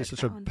amazing. It's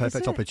such a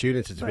perfect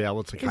opportunity to be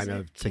able to kind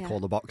of tick all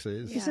the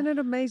boxes. Isn't it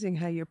amazing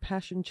how your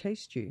passion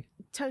chased you?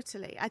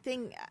 Totally. I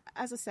think,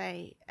 as I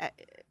say,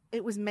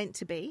 it was meant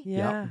to be.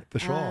 Yeah, for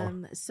sure.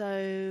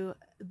 So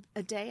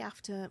a day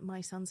after my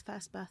son's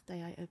first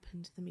birthday, I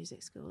opened the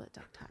music school at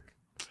Duck Tack.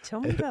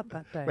 Tell me about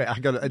that day. Wait, I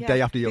got a day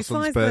after your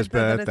son's first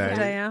birthday. The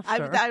day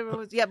after.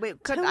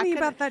 Tell me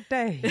about that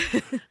day.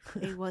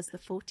 It was the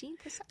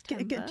 14th of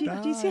September.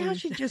 Do you see how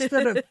she just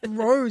sort of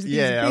throws these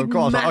big, of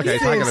course.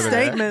 massive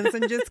statements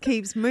and just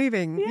keeps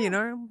moving? You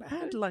know, I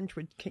had lunch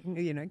with King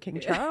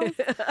Charles.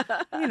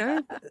 You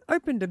know,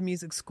 opened a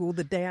music school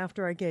the day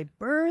after I gave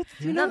birth.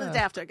 Not the day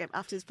after I gave,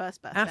 after his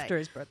first birthday. After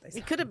his birthday.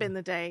 It could have been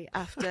the day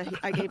after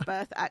I gave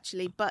birth,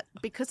 actually, but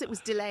because it was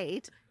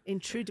delayed in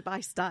true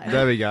Dubai style.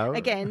 There we go.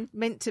 Again,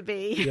 meant to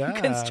be.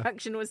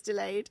 Construction was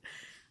delayed.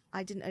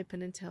 I didn't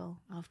open until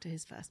after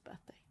his first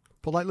birthday.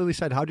 But like Lily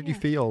said, how did you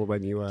feel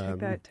when you...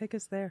 Take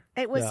us there.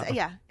 It was,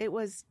 it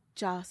was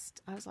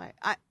just, I was like,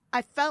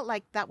 I felt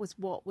like that was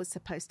what was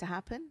supposed to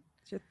happen.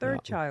 It's your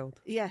third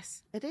child.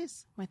 Yes, it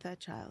is my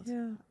third child.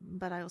 Yeah.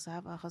 But I also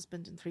have a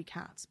husband and 3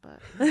 cats, but...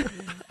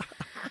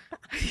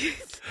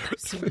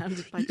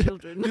 surrounded by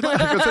children. You'd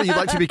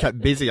like to be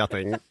kept busy, I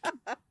think.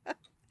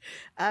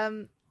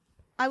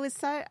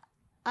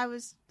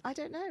 I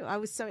don't know. I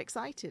was so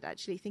excited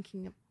actually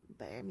thinking,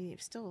 but I mean,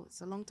 it's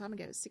a long time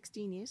ago. It was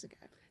 16 years ago.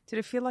 Did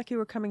it feel like you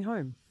were coming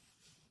home?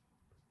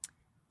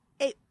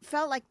 It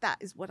felt like that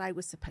is what I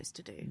was supposed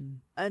to do.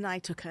 And I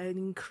took an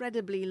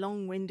incredibly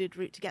long-winded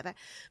route to get there.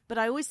 But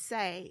I always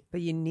say...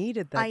 But you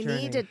needed that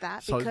journey. Needed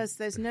that because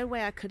there's no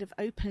way I could have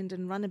opened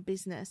and run a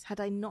business had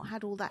I not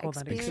had all that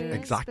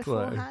experience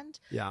beforehand.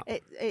 Yeah.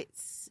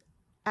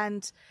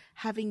 And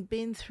having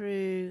been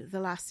through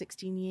the last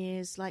 16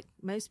 years, like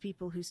most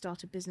people who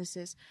started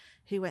businesses,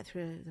 who went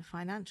through the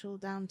financial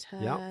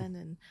downturn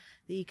and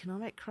the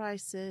economic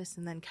crisis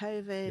and then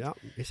COVID. Yeah,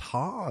 it's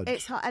hard.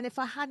 It's hard. And if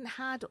I hadn't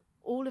had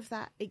all of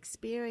that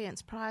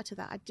experience prior to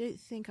that, I don't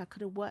think I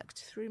could have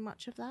worked through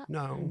much of that.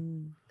 No.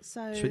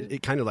 So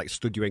it kind of like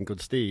stood you in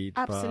good stead.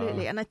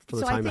 Absolutely. And I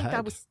think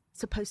I was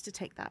supposed to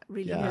take that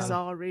really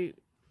bizarre route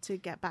to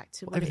get back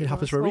to what everything it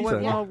happens was. for a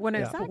reason.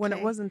 When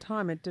it wasn't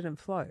time, it didn't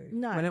flow.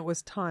 No. When it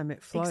was time,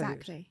 it flowed.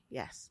 Exactly.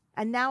 Yes.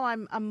 And now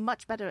I'm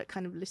much better at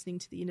kind of listening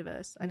to the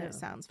universe. I know it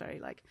sounds very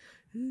like,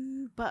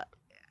 but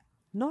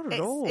not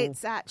at all.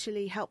 It's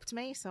actually helped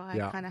me. So I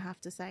kind of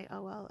have to say,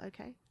 oh well,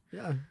 okay.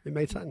 Yeah, it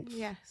made sense.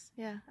 Yes.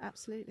 Yeah.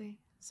 Absolutely.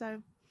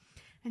 So,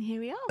 and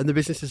here we are. And the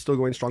business is still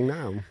going strong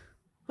now.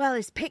 Well,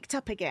 it's picked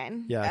up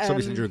again. Yeah, because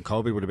obviously during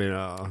COVID would have been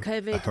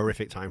a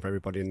horrific time for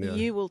everybody in the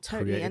You will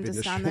totally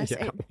understand this.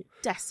 Yeah. It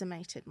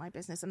decimated my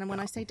business. And then when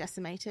I say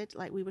decimated,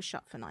 like we were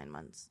shut for 9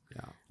 months.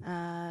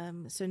 Yeah.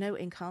 So no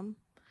income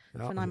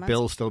for 9 months.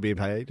 Bills still being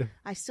paid.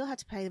 I still had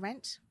to pay the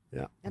rent.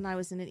 Yeah. And I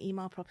was in an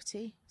email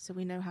property, so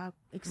we know how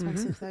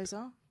expensive those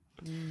are.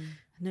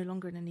 No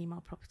longer in an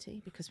email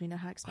property because we know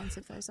how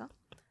expensive those are.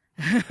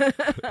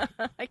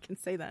 I can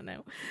say that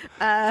now.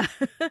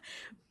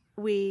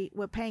 We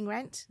were paying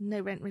rent,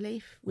 no rent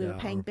relief. We were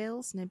paying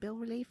bills, no bill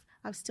relief.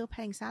 I was still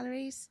paying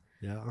salaries.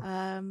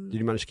 Yeah. Did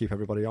you manage to keep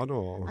everybody on,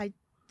 or?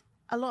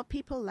 A lot of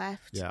people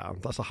left. Yeah,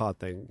 that's a hard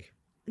thing.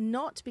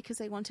 Not because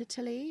they wanted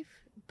to leave,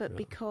 but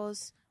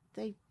because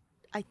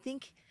I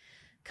think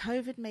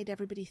COVID made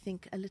everybody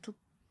think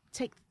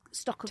take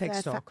stock of Take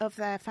their stock. of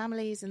their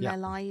families and their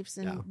lives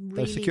and Their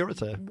really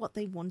security. what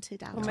they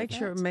wanted out Well, of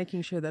it.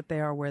 making sure that they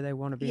are where they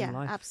want to be in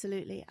life. Yeah,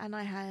 absolutely. And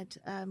I had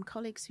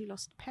colleagues who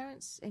lost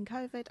parents in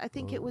COVID. I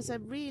think it was a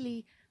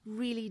really,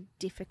 really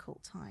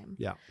difficult time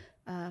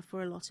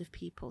for a lot of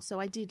people. So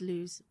I did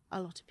lose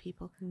a lot of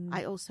people.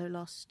 I also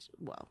lost,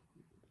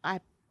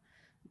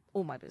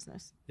 all my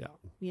business. Yeah.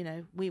 You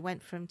know, we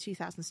went from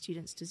 2,000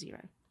 students to 0.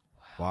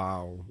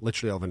 Wow.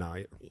 Literally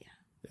overnight.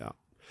 Yeah.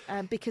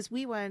 Yeah. Because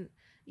we weren't,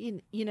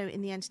 in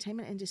the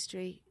entertainment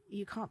industry,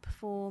 you can't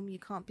perform, you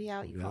can't be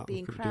out, you can't be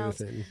in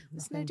crowds.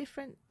 It's no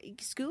different.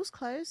 Schools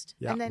closed,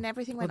 and then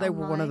everything went online. They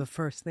were one of the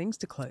first things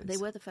to close. They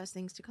were the first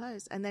things to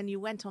close. And then you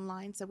went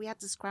online, so we had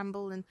to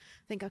scramble and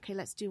think, okay,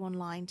 let's do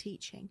online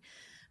teaching.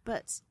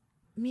 But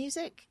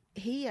music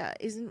here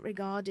isn't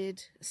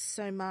regarded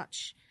so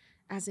much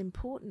as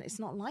important. It's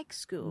not like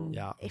school.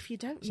 Yeah. If you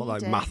don't It's need not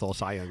like it. math or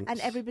science. And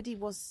everybody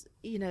was,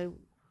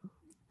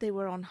 they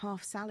were on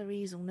half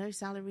salaries or no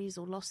salaries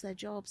or lost their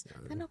jobs.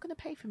 They're not going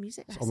to pay for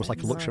music lessons. It's almost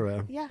like a luxury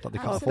that they can't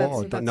absolutely.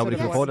 afford, that nobody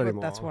can afford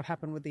anymore. That's what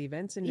happened with the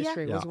events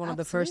industry. Yeah, It was one of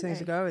the first things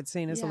to go. It's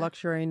seen as a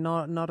luxury,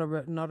 not a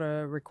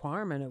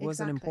requirement. It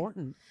wasn't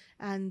important.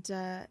 And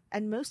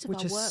most of Which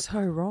our is work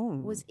so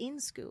wrong. was in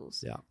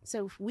schools. Yeah.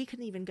 So if we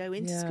couldn't even go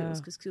into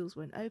schools because schools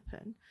weren't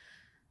open.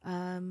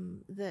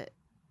 That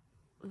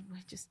we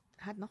just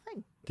had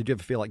nothing. Did you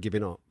ever feel like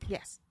giving up?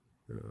 Yes.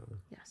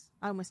 Yes,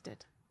 I almost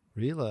did.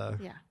 Really?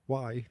 Yeah.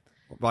 Why?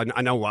 Well,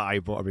 I know why,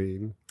 but I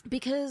mean...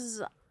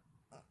 Because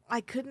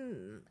I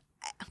couldn't...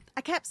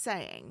 I kept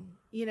saying,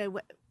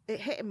 it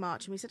hit in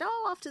March and we said,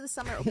 after the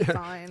summer it'll be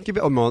fine. Give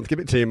it a month, give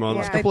it 2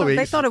 months, Yeah. couple of weeks.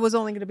 They thought it was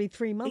only going to be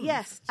 3 months.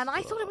 Yes, and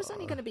I thought it was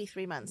only going to be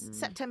 3 months.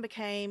 September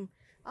came,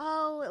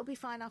 it'll be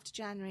fine after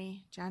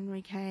January.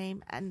 January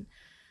came, and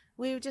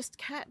we just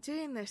kept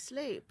doing this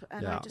loop.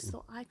 And I just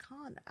thought, I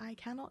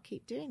cannot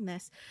keep doing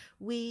this.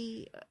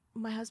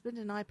 My husband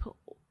and I put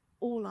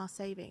all our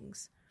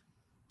savings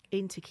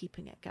into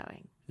keeping it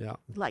going. Yeah.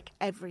 Like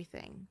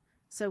everything.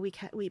 So we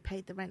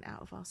paid the rent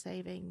out of our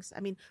savings. I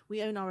mean,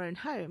 we own our own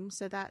home,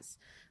 so that's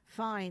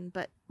fine,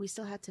 but we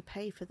still had to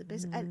pay for the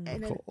business. And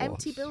in an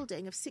empty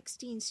building of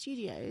 16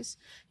 studios,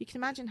 you can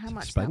imagine how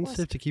much that was.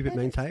 Expensive to keep it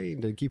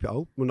maintained and keep it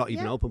open. Well, not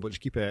even open, but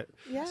just keep it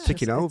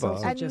ticking It's over.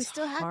 also And we just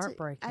still had to,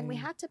 heartbreaking. and we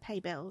had to pay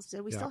bills.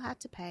 So we still had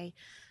to pay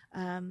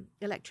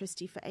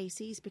electricity for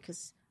ACs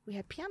because we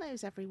had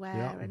pianos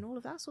everywhere and all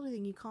of that sort of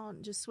thing. You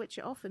can't just switch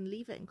it off and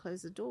leave it and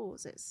close the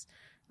doors. It's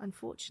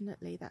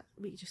unfortunately that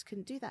we just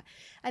couldn't do that.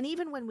 And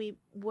even when we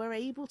were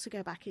able to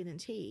go back in and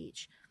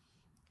teach,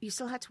 you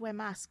still had to wear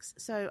masks.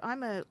 So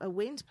I'm a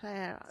wind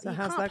player. So you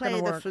how's can't that play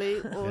gonna the work?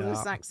 flute or the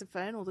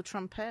saxophone or the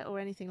trumpet or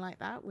anything like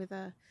that with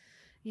a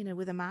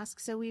mask.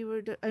 So we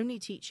were only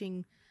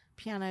teaching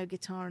piano,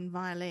 guitar and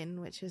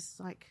violin, which is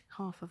like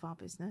half of our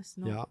business,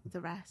 not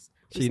the rest.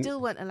 So we still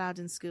weren't allowed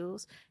in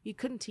schools. You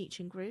couldn't teach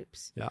in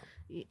groups. Yeah.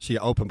 So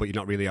you're open, but you're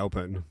not really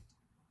open.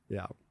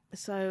 Yeah.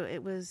 So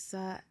it was,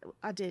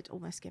 I did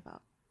almost give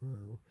up.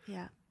 Wow.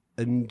 Yeah.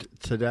 And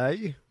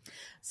today?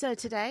 So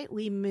today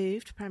we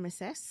moved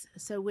premises.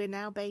 So we're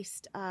now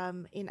based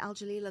in Al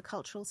Jalila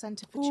Cultural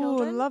Centre for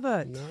Children. Love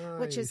it. Nice.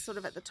 Which is sort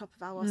of at the top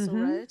of Al Wasl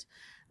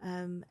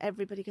Road.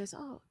 Everybody goes,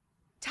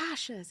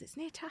 Tasha's. It's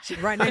near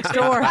Tasha's. Right next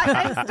door. Right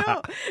next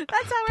door.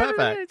 That's how everyone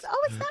Perfect. is.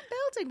 It's that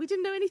building. We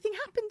didn't know anything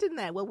happened in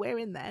there. Well, we're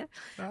in there.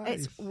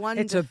 Nice. It's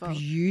wonderful. It's a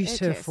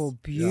beautiful,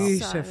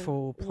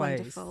 beautiful so place.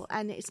 Wonderful.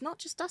 And it's not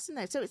just us in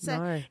there. So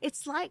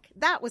it's like,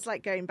 that was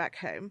like going back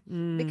home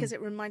because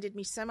it reminded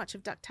me so much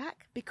of Duck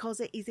Tack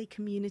because it is a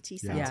community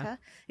centre. Yeah.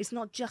 It's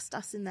not just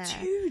us in there. It's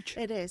huge.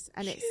 It is.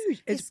 And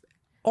huge. It's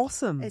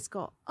awesome. It's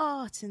got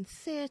art and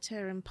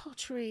theatre and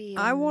pottery.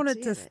 I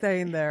wanted to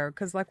stay in there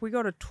because, we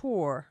got a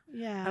tour.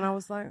 Yeah. And I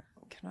was like,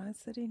 can I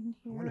sit in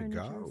here? I wanna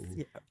go.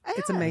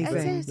 It's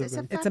amazing. It's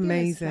a fabulous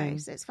amazing.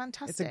 place. It's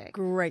fantastic. It's a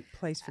great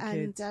place for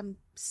kids. And I'm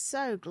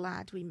so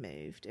glad we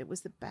moved. It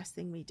was the best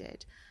thing we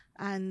did.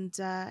 And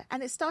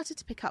it started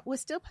to pick up. We're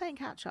still playing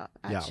catch up,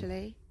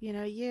 actually.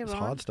 A year It's on.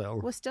 hard still.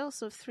 We're still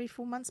sort of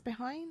 3-4 months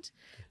behind.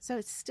 So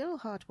it's still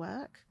hard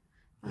work.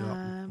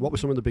 Yeah. What were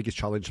some of the biggest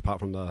challenges apart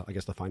from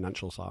the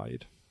financial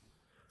side?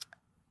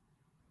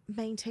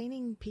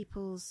 Maintaining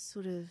people's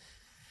sort of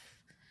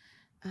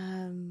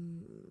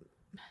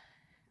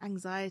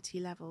anxiety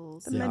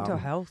levels. The mental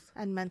health.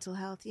 And mental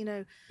health,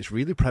 It's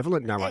really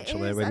prevalent now,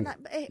 actually. It is, when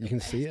and you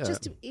can see it.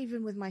 Just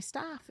even with my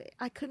staff,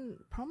 I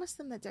couldn't promise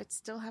them that I'd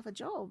still have a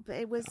job.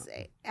 It was,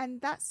 and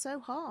that's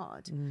so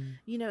hard,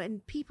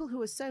 and people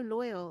who are so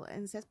loyal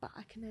and says, but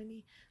I can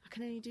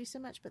only do so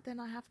much, but then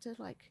I have to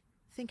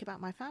think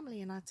about my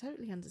family, and I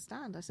totally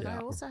understand. I said, I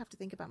also have to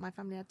think about my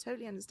family. I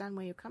totally understand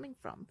where you're coming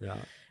from. Yeah.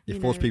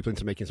 You force people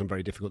into making some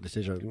very difficult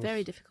decisions.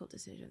 Very difficult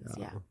decisions,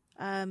 yeah.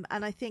 And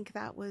I think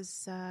that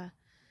was,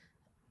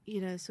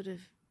 sort of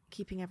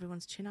keeping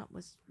everyone's chin up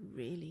was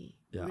really,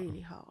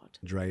 really hard.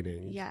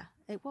 Draining. Yeah,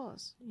 it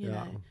was,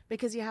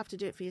 because you have to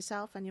do it for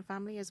yourself and your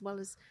family as well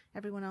as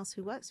everyone else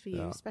who works for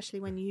you, especially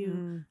when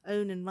you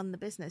own and run the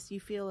business. You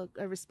feel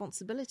a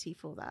responsibility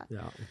for that.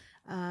 Yeah.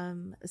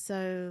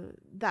 So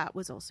that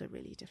was also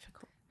really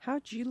difficult. How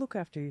do you look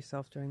after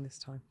yourself during this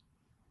time?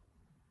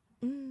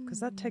 Because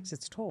that takes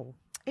its toll.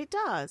 It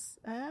does.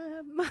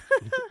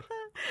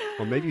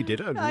 Or maybe you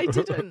didn't. I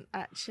didn't,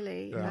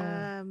 actually.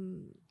 A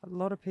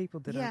lot of people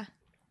didn't. Yeah,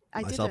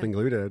 I Myself didn't.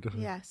 included.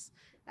 Yes.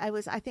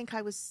 I think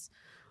I was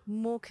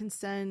more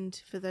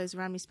concerned for those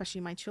around me,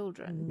 especially my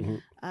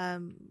children.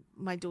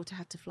 My daughter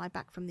had to fly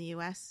back from the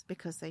US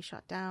because they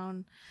shut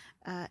down.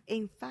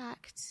 In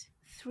fact,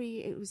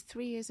 it was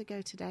 3 years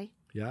ago today.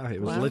 Yeah,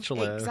 it was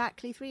literally...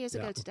 Exactly 3 years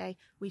ago today.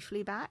 We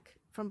flew back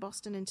from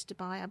Boston into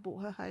Dubai. I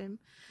brought her home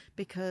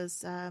because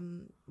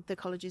the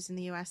colleges in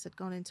the US had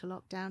gone into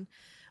lockdown.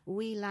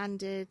 We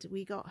landed,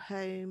 we got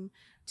home.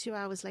 2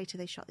 hours later,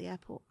 they shut the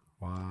airport.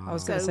 Wow. I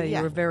was going to say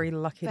you were very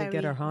lucky to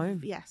get her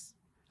home. Yes.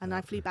 And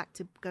I flew back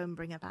to go and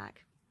bring her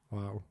back.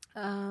 Wow.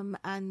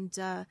 And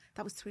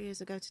that was 3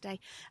 years ago today.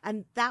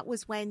 And that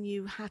was when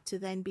you had to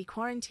then be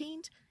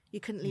quarantined. You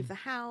couldn't leave the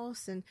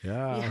house, and you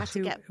had to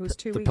get it was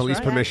 2 the weeks, police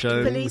right?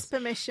 permissions. Police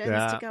permissions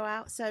to go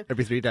out. So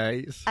every 3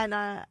 days. And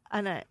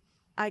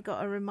I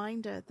got a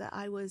reminder that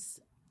I was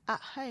at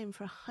home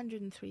for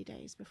 103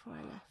 days before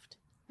I left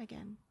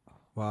again.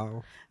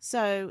 Wow.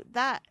 So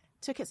that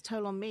took its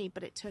toll on me,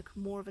 but it took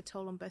more of a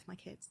toll on both my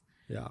kids.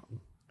 Yeah.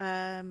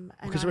 And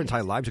because their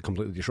entire lives are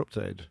completely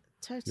disrupted.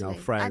 Totally. You know,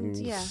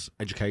 friends,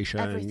 education,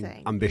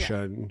 everything.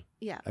 ambition.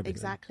 Yeah,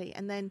 exactly.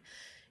 And then,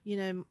 you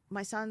know,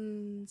 my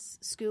son's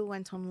school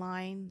went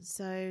online,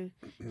 so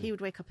he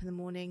would wake up in the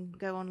morning,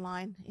 go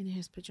online in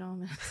his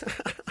pajamas.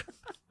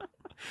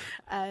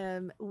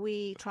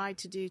 We tried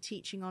to do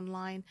teaching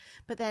online,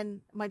 but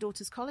then my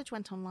daughter's college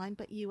went online,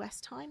 but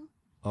US time.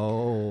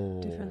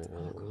 Oh. Difference.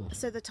 Oh, God.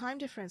 So the time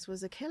difference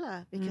was a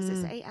killer because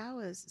it's 8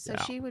 hours. So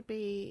she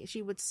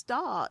would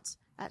start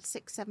at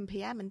 6-7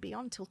 p.m. and be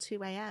on till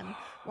 2 a.m.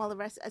 while the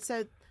rest.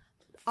 So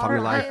Family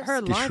life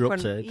her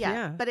disrupted.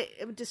 But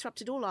it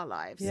disrupted all our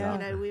lives. Yeah. You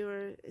know, we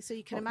were. So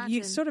you can imagine.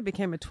 You sort of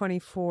became a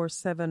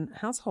 24/7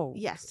 household.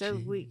 Yes.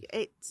 So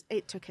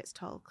it took its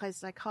toll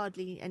because like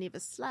hardly any of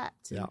us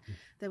slept. And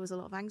there was a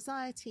lot of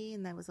anxiety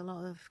and there was a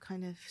lot of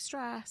kind of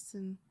stress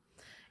and.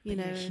 You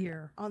know,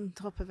 here on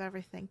top of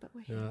everything, but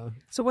we're here. Yeah.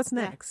 So what's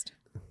next?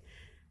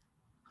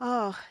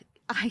 Oh,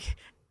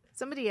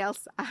 somebody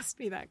else asked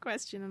me that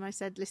question, and I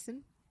said,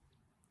 "Listen,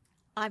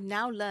 I've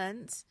now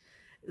learnt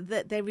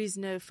that there is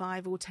no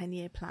 5 or 10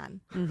 year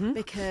plan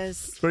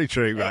because It's very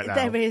true right now.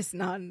 There is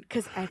none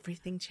because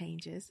everything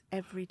changes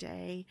every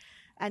day,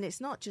 and it's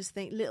not just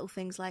little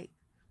things like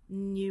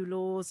new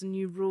laws and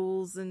new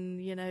rules, and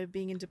you know,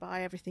 being in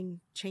Dubai, everything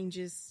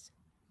changes.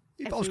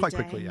 It evolves quite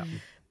quickly, yeah.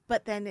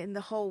 But then in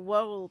the whole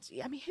world,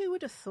 I mean, who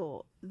would have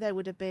thought there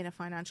would have been a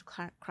financial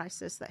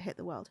crisis that hit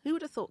the world? Who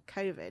would have thought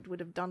COVID would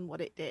have done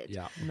what it did?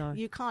 Yeah. No.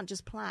 You can't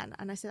just plan.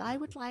 And I said,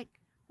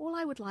 all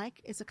I would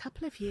like is a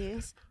couple of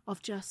years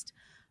of just,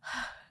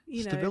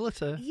 you know.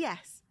 Stability.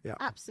 Yes,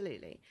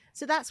 absolutely.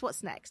 So that's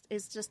what's next.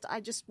 I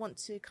just want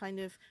to kind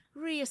of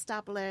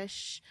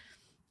reestablish,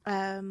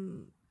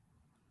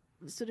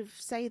 sort of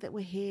say that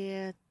we're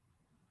here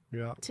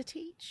to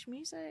teach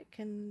music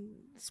and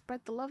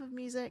spread the love of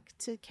music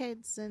to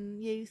kids and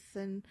youth,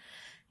 and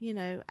you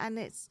know, and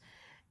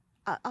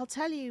I'll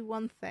tell you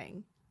one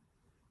thing,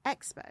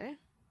 Expo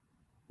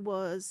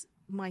was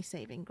my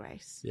saving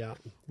grace. Yeah.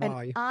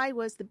 Why? And I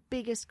was the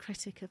biggest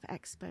critic of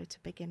Expo to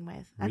begin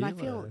with, and I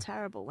feel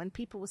terrible when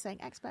people were saying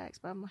Expo.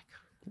 I'm like,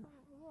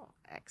 what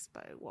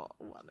Expo? What?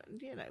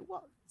 You know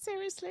what?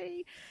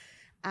 Seriously?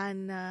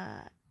 And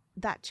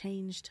that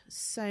changed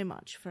so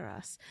much for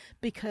us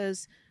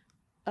because.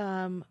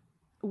 I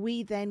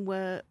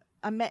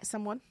met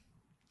someone.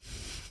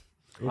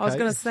 Okay. I was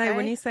going to say,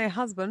 when you say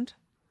husband.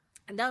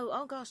 No,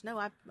 oh gosh, no,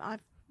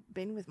 I've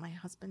been with my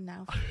husband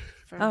now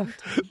for a long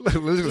time.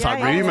 It was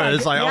like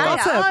rumours.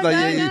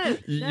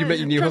 You met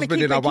your new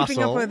husband in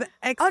Awassal.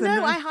 Oh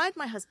no, I hired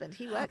my husband.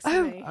 He works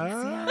for me. See,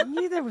 I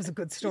knew there was a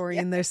good story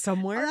in there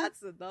somewhere. Well,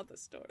 that's another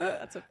story.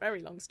 That's a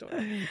very long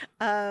story.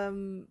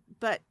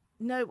 But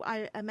no,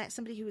 I met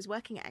somebody who was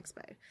working at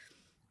Expo,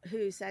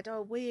 who said,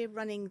 oh, we're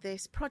running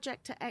this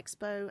project at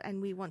Expo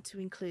and we want to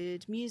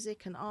include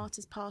music and art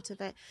as part of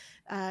it.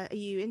 Are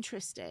you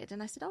interested?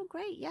 And I said, oh,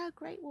 great. Yeah,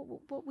 great.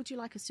 What would you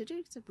like us to do?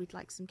 He said, we'd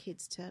like some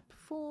kids to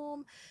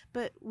perform,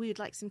 but we'd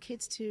like some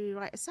kids to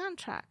write a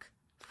soundtrack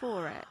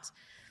for it.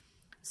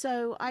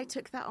 So I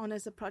took that on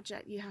as a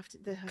project.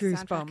 The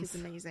soundtrack is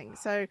amazing.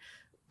 So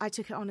I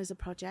took it on as a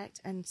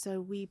project. And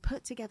so we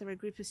put together a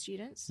group of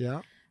students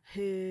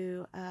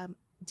who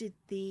did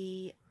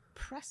the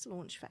press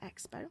launch for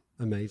Expo.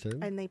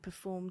 Amazing. And they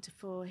performed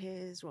for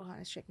His Royal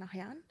Highness Sheikh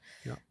Nahyan,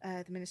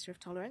 the Minister of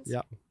Tolerance.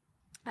 Yeah.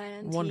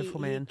 And wonderful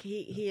man.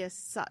 He is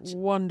such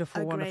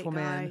wonderful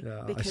man.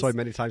 Yeah, I saw him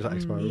many times at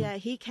Expo. Yeah,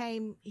 he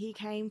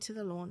came to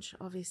the launch,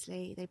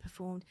 obviously. They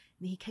performed,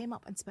 and he came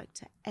up and spoke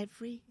to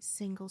every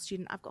single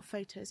student. I've got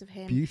photos of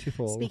him.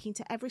 Beautiful. Speaking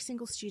to every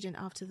single student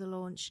after the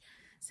launch,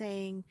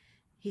 saying,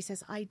 he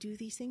says, I do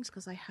these things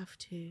because I have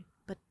to,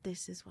 but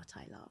this is what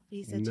I love.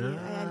 He said,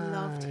 I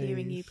loved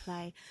hearing you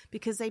play,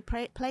 because they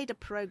played a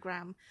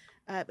program.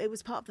 It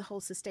was part of the whole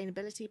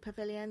sustainability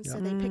pavilion. So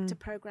they picked a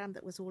program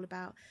that was all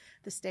about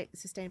the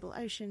sustainable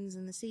oceans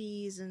and the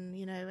seas, and,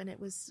 and it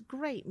was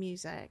great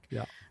music.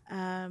 Yeah.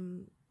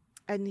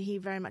 And he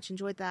very much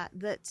enjoyed that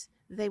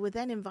they were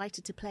then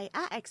invited to play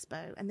at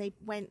Expo, and they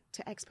went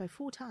to Expo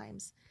 4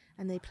 times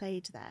and they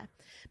played there.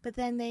 But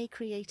then they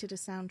created a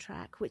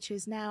soundtrack, which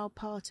is now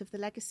part of the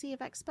legacy of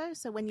Expo.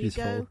 So when you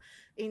go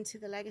into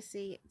the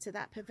legacy, to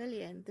that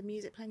pavilion, the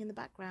music playing in the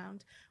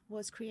background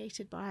was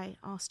created by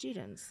our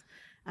students.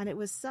 And it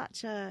was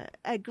such a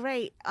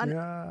great...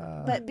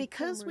 But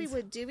because we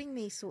were doing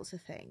these sorts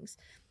of things,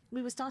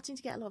 we were starting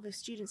to get a lot of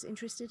students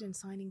interested in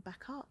signing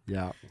back up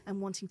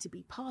and wanting to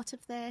be part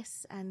of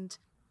this. And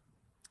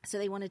so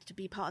they wanted to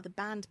be part of the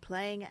band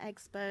playing at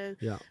Expo.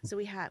 Yeah. So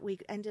we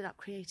ended up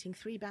creating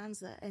 3 bands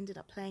that ended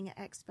up playing at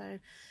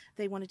Expo.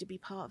 They wanted to be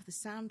part of the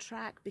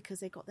soundtrack because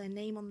they got their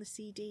name on the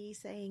CD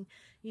saying,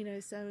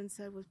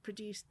 so-and-so was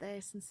produced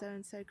this and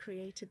so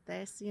created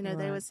this.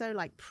 They were so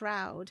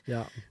proud.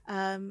 Yeah.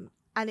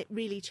 And it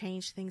really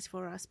changed things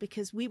for us,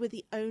 because we were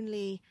the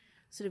only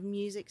sort of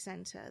music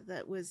centre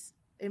that was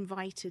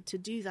invited to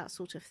do that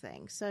sort of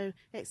thing. So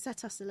it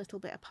set us a little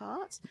bit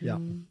apart. Yeah.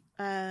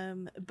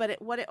 But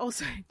what it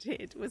also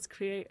did was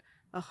create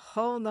a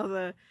whole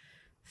nother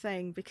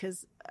thing,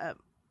 because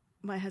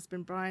my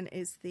husband Brian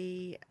is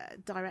the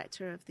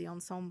director of the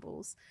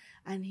ensembles,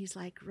 and he's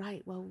like,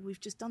 right, well, we've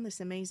just done this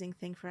amazing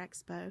thing for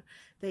Expo.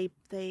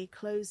 They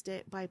closed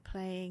it by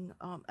playing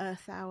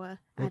Earth Hour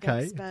at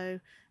Expo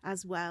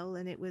as well,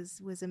 and it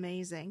was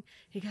amazing.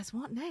 He goes,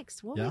 what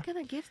next? What are we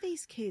going to give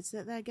these kids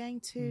that they're going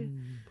to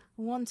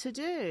want to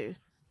do?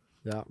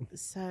 Yeah.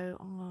 So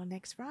on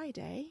next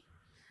Friday,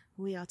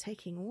 we are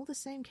taking all the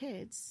same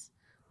kids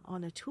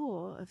on a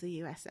tour of the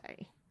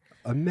USA.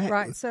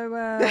 Right, so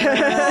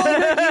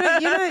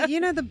you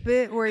know the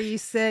bit where you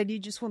said you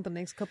just want the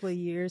next couple of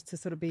years to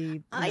sort of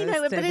be. I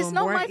know, but it's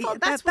not my fault.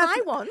 That's what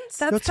I want.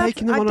 You're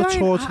taking them on a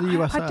tour to the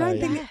USA. I don't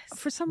think,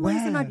 for some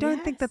reason, I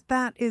don't think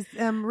that is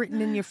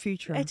written in your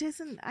future. It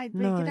isn't.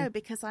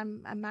 Because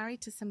I'm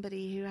married to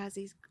somebody who has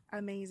these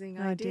amazing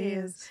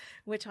ideas,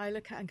 which I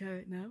look at and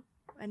go, no.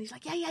 And he's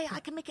like, yeah, I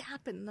can make it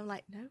happen. And I'm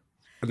like, no.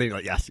 And then you're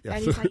like, yes.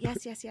 And he's like,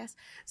 yes.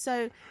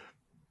 So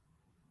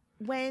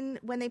when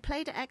they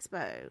played at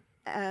Expo.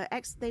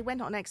 They went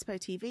on Expo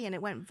TV and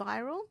it went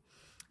viral.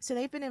 So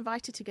they've been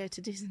invited to go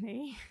to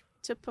Disney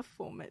to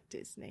perform at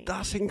Disney.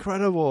 That's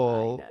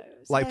incredible.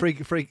 Like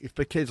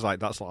for kids, like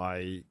that's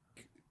like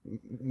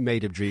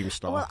made of dream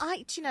stuff. Well,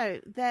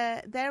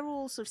 they're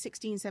all sort of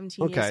 16,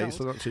 17 years old. Okay,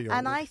 so not too young.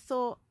 And I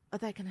thought,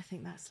 they're going to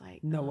think that's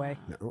like... No way.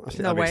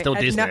 No way. Still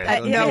Disney.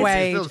 At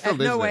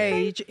no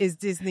age is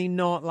Disney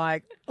not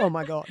like, oh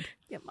my God.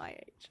 At my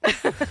age.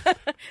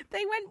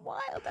 They went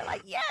wild. They're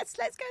like, yes,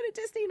 let's go to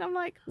Disney. And I'm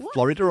like, what?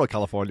 Florida or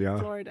California?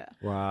 Florida.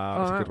 Wow,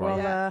 that's a good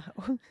one.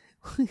 Well,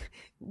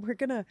 we're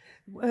going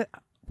to...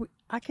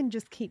 I can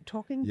just keep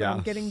talking, but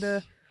I'm getting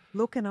the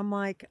look, and I'm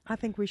like, I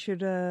think we should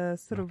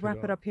sort of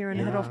wrap it up here and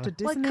head off to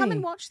Disney. Well, come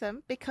and watch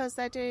them, because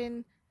they're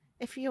doing...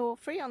 If you're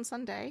free on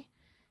Sunday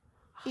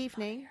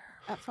evening...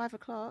 At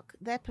 5:00,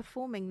 they're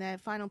performing their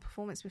final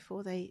performance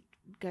before they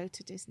go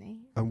to Disney.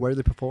 And where are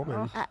they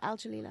performing? At Al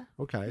Jalila.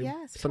 Okay.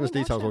 Yes. Send us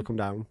details. We'll come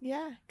down.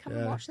 Yeah, come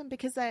and watch them,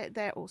 because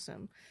they're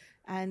awesome,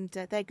 and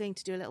they're going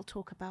to do a little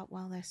talk about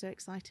why they're so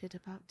excited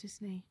about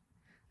Disney,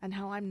 and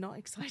how I'm not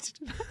excited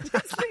about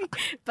Disney,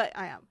 but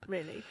I am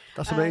really.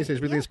 That's amazing.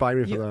 It's really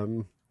inspiring for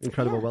them.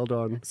 Incredible, well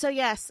done. So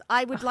yes,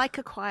 I would like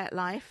a quiet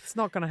life. It's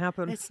not going to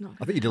happen. It's not.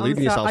 I think you're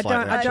deluding yourself.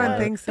 I don't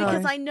think so.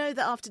 Because I know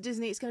that after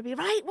Disney, it's going to be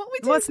right.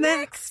 What's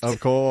next? Of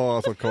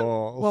course.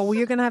 Well,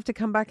 you're going to have to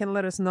come back and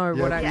let us know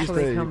what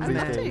actually comes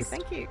next.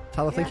 Thank you,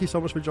 Tala. Thank you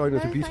so much for joining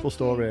us. A beautiful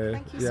story.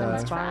 Thank you so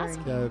much for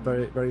asking. Yeah,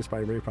 very, very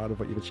inspiring. Very proud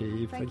of what you've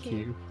achieved. Thank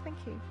you.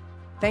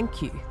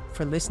 Thank you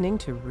for listening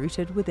to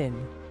Rooted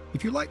Within.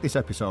 If you like this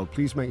episode,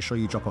 please make sure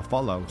you drop a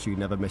follow so you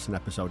never miss an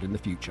episode in the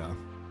future.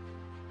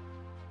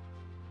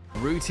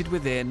 Rooted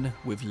Within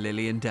with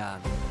Lily and Dan.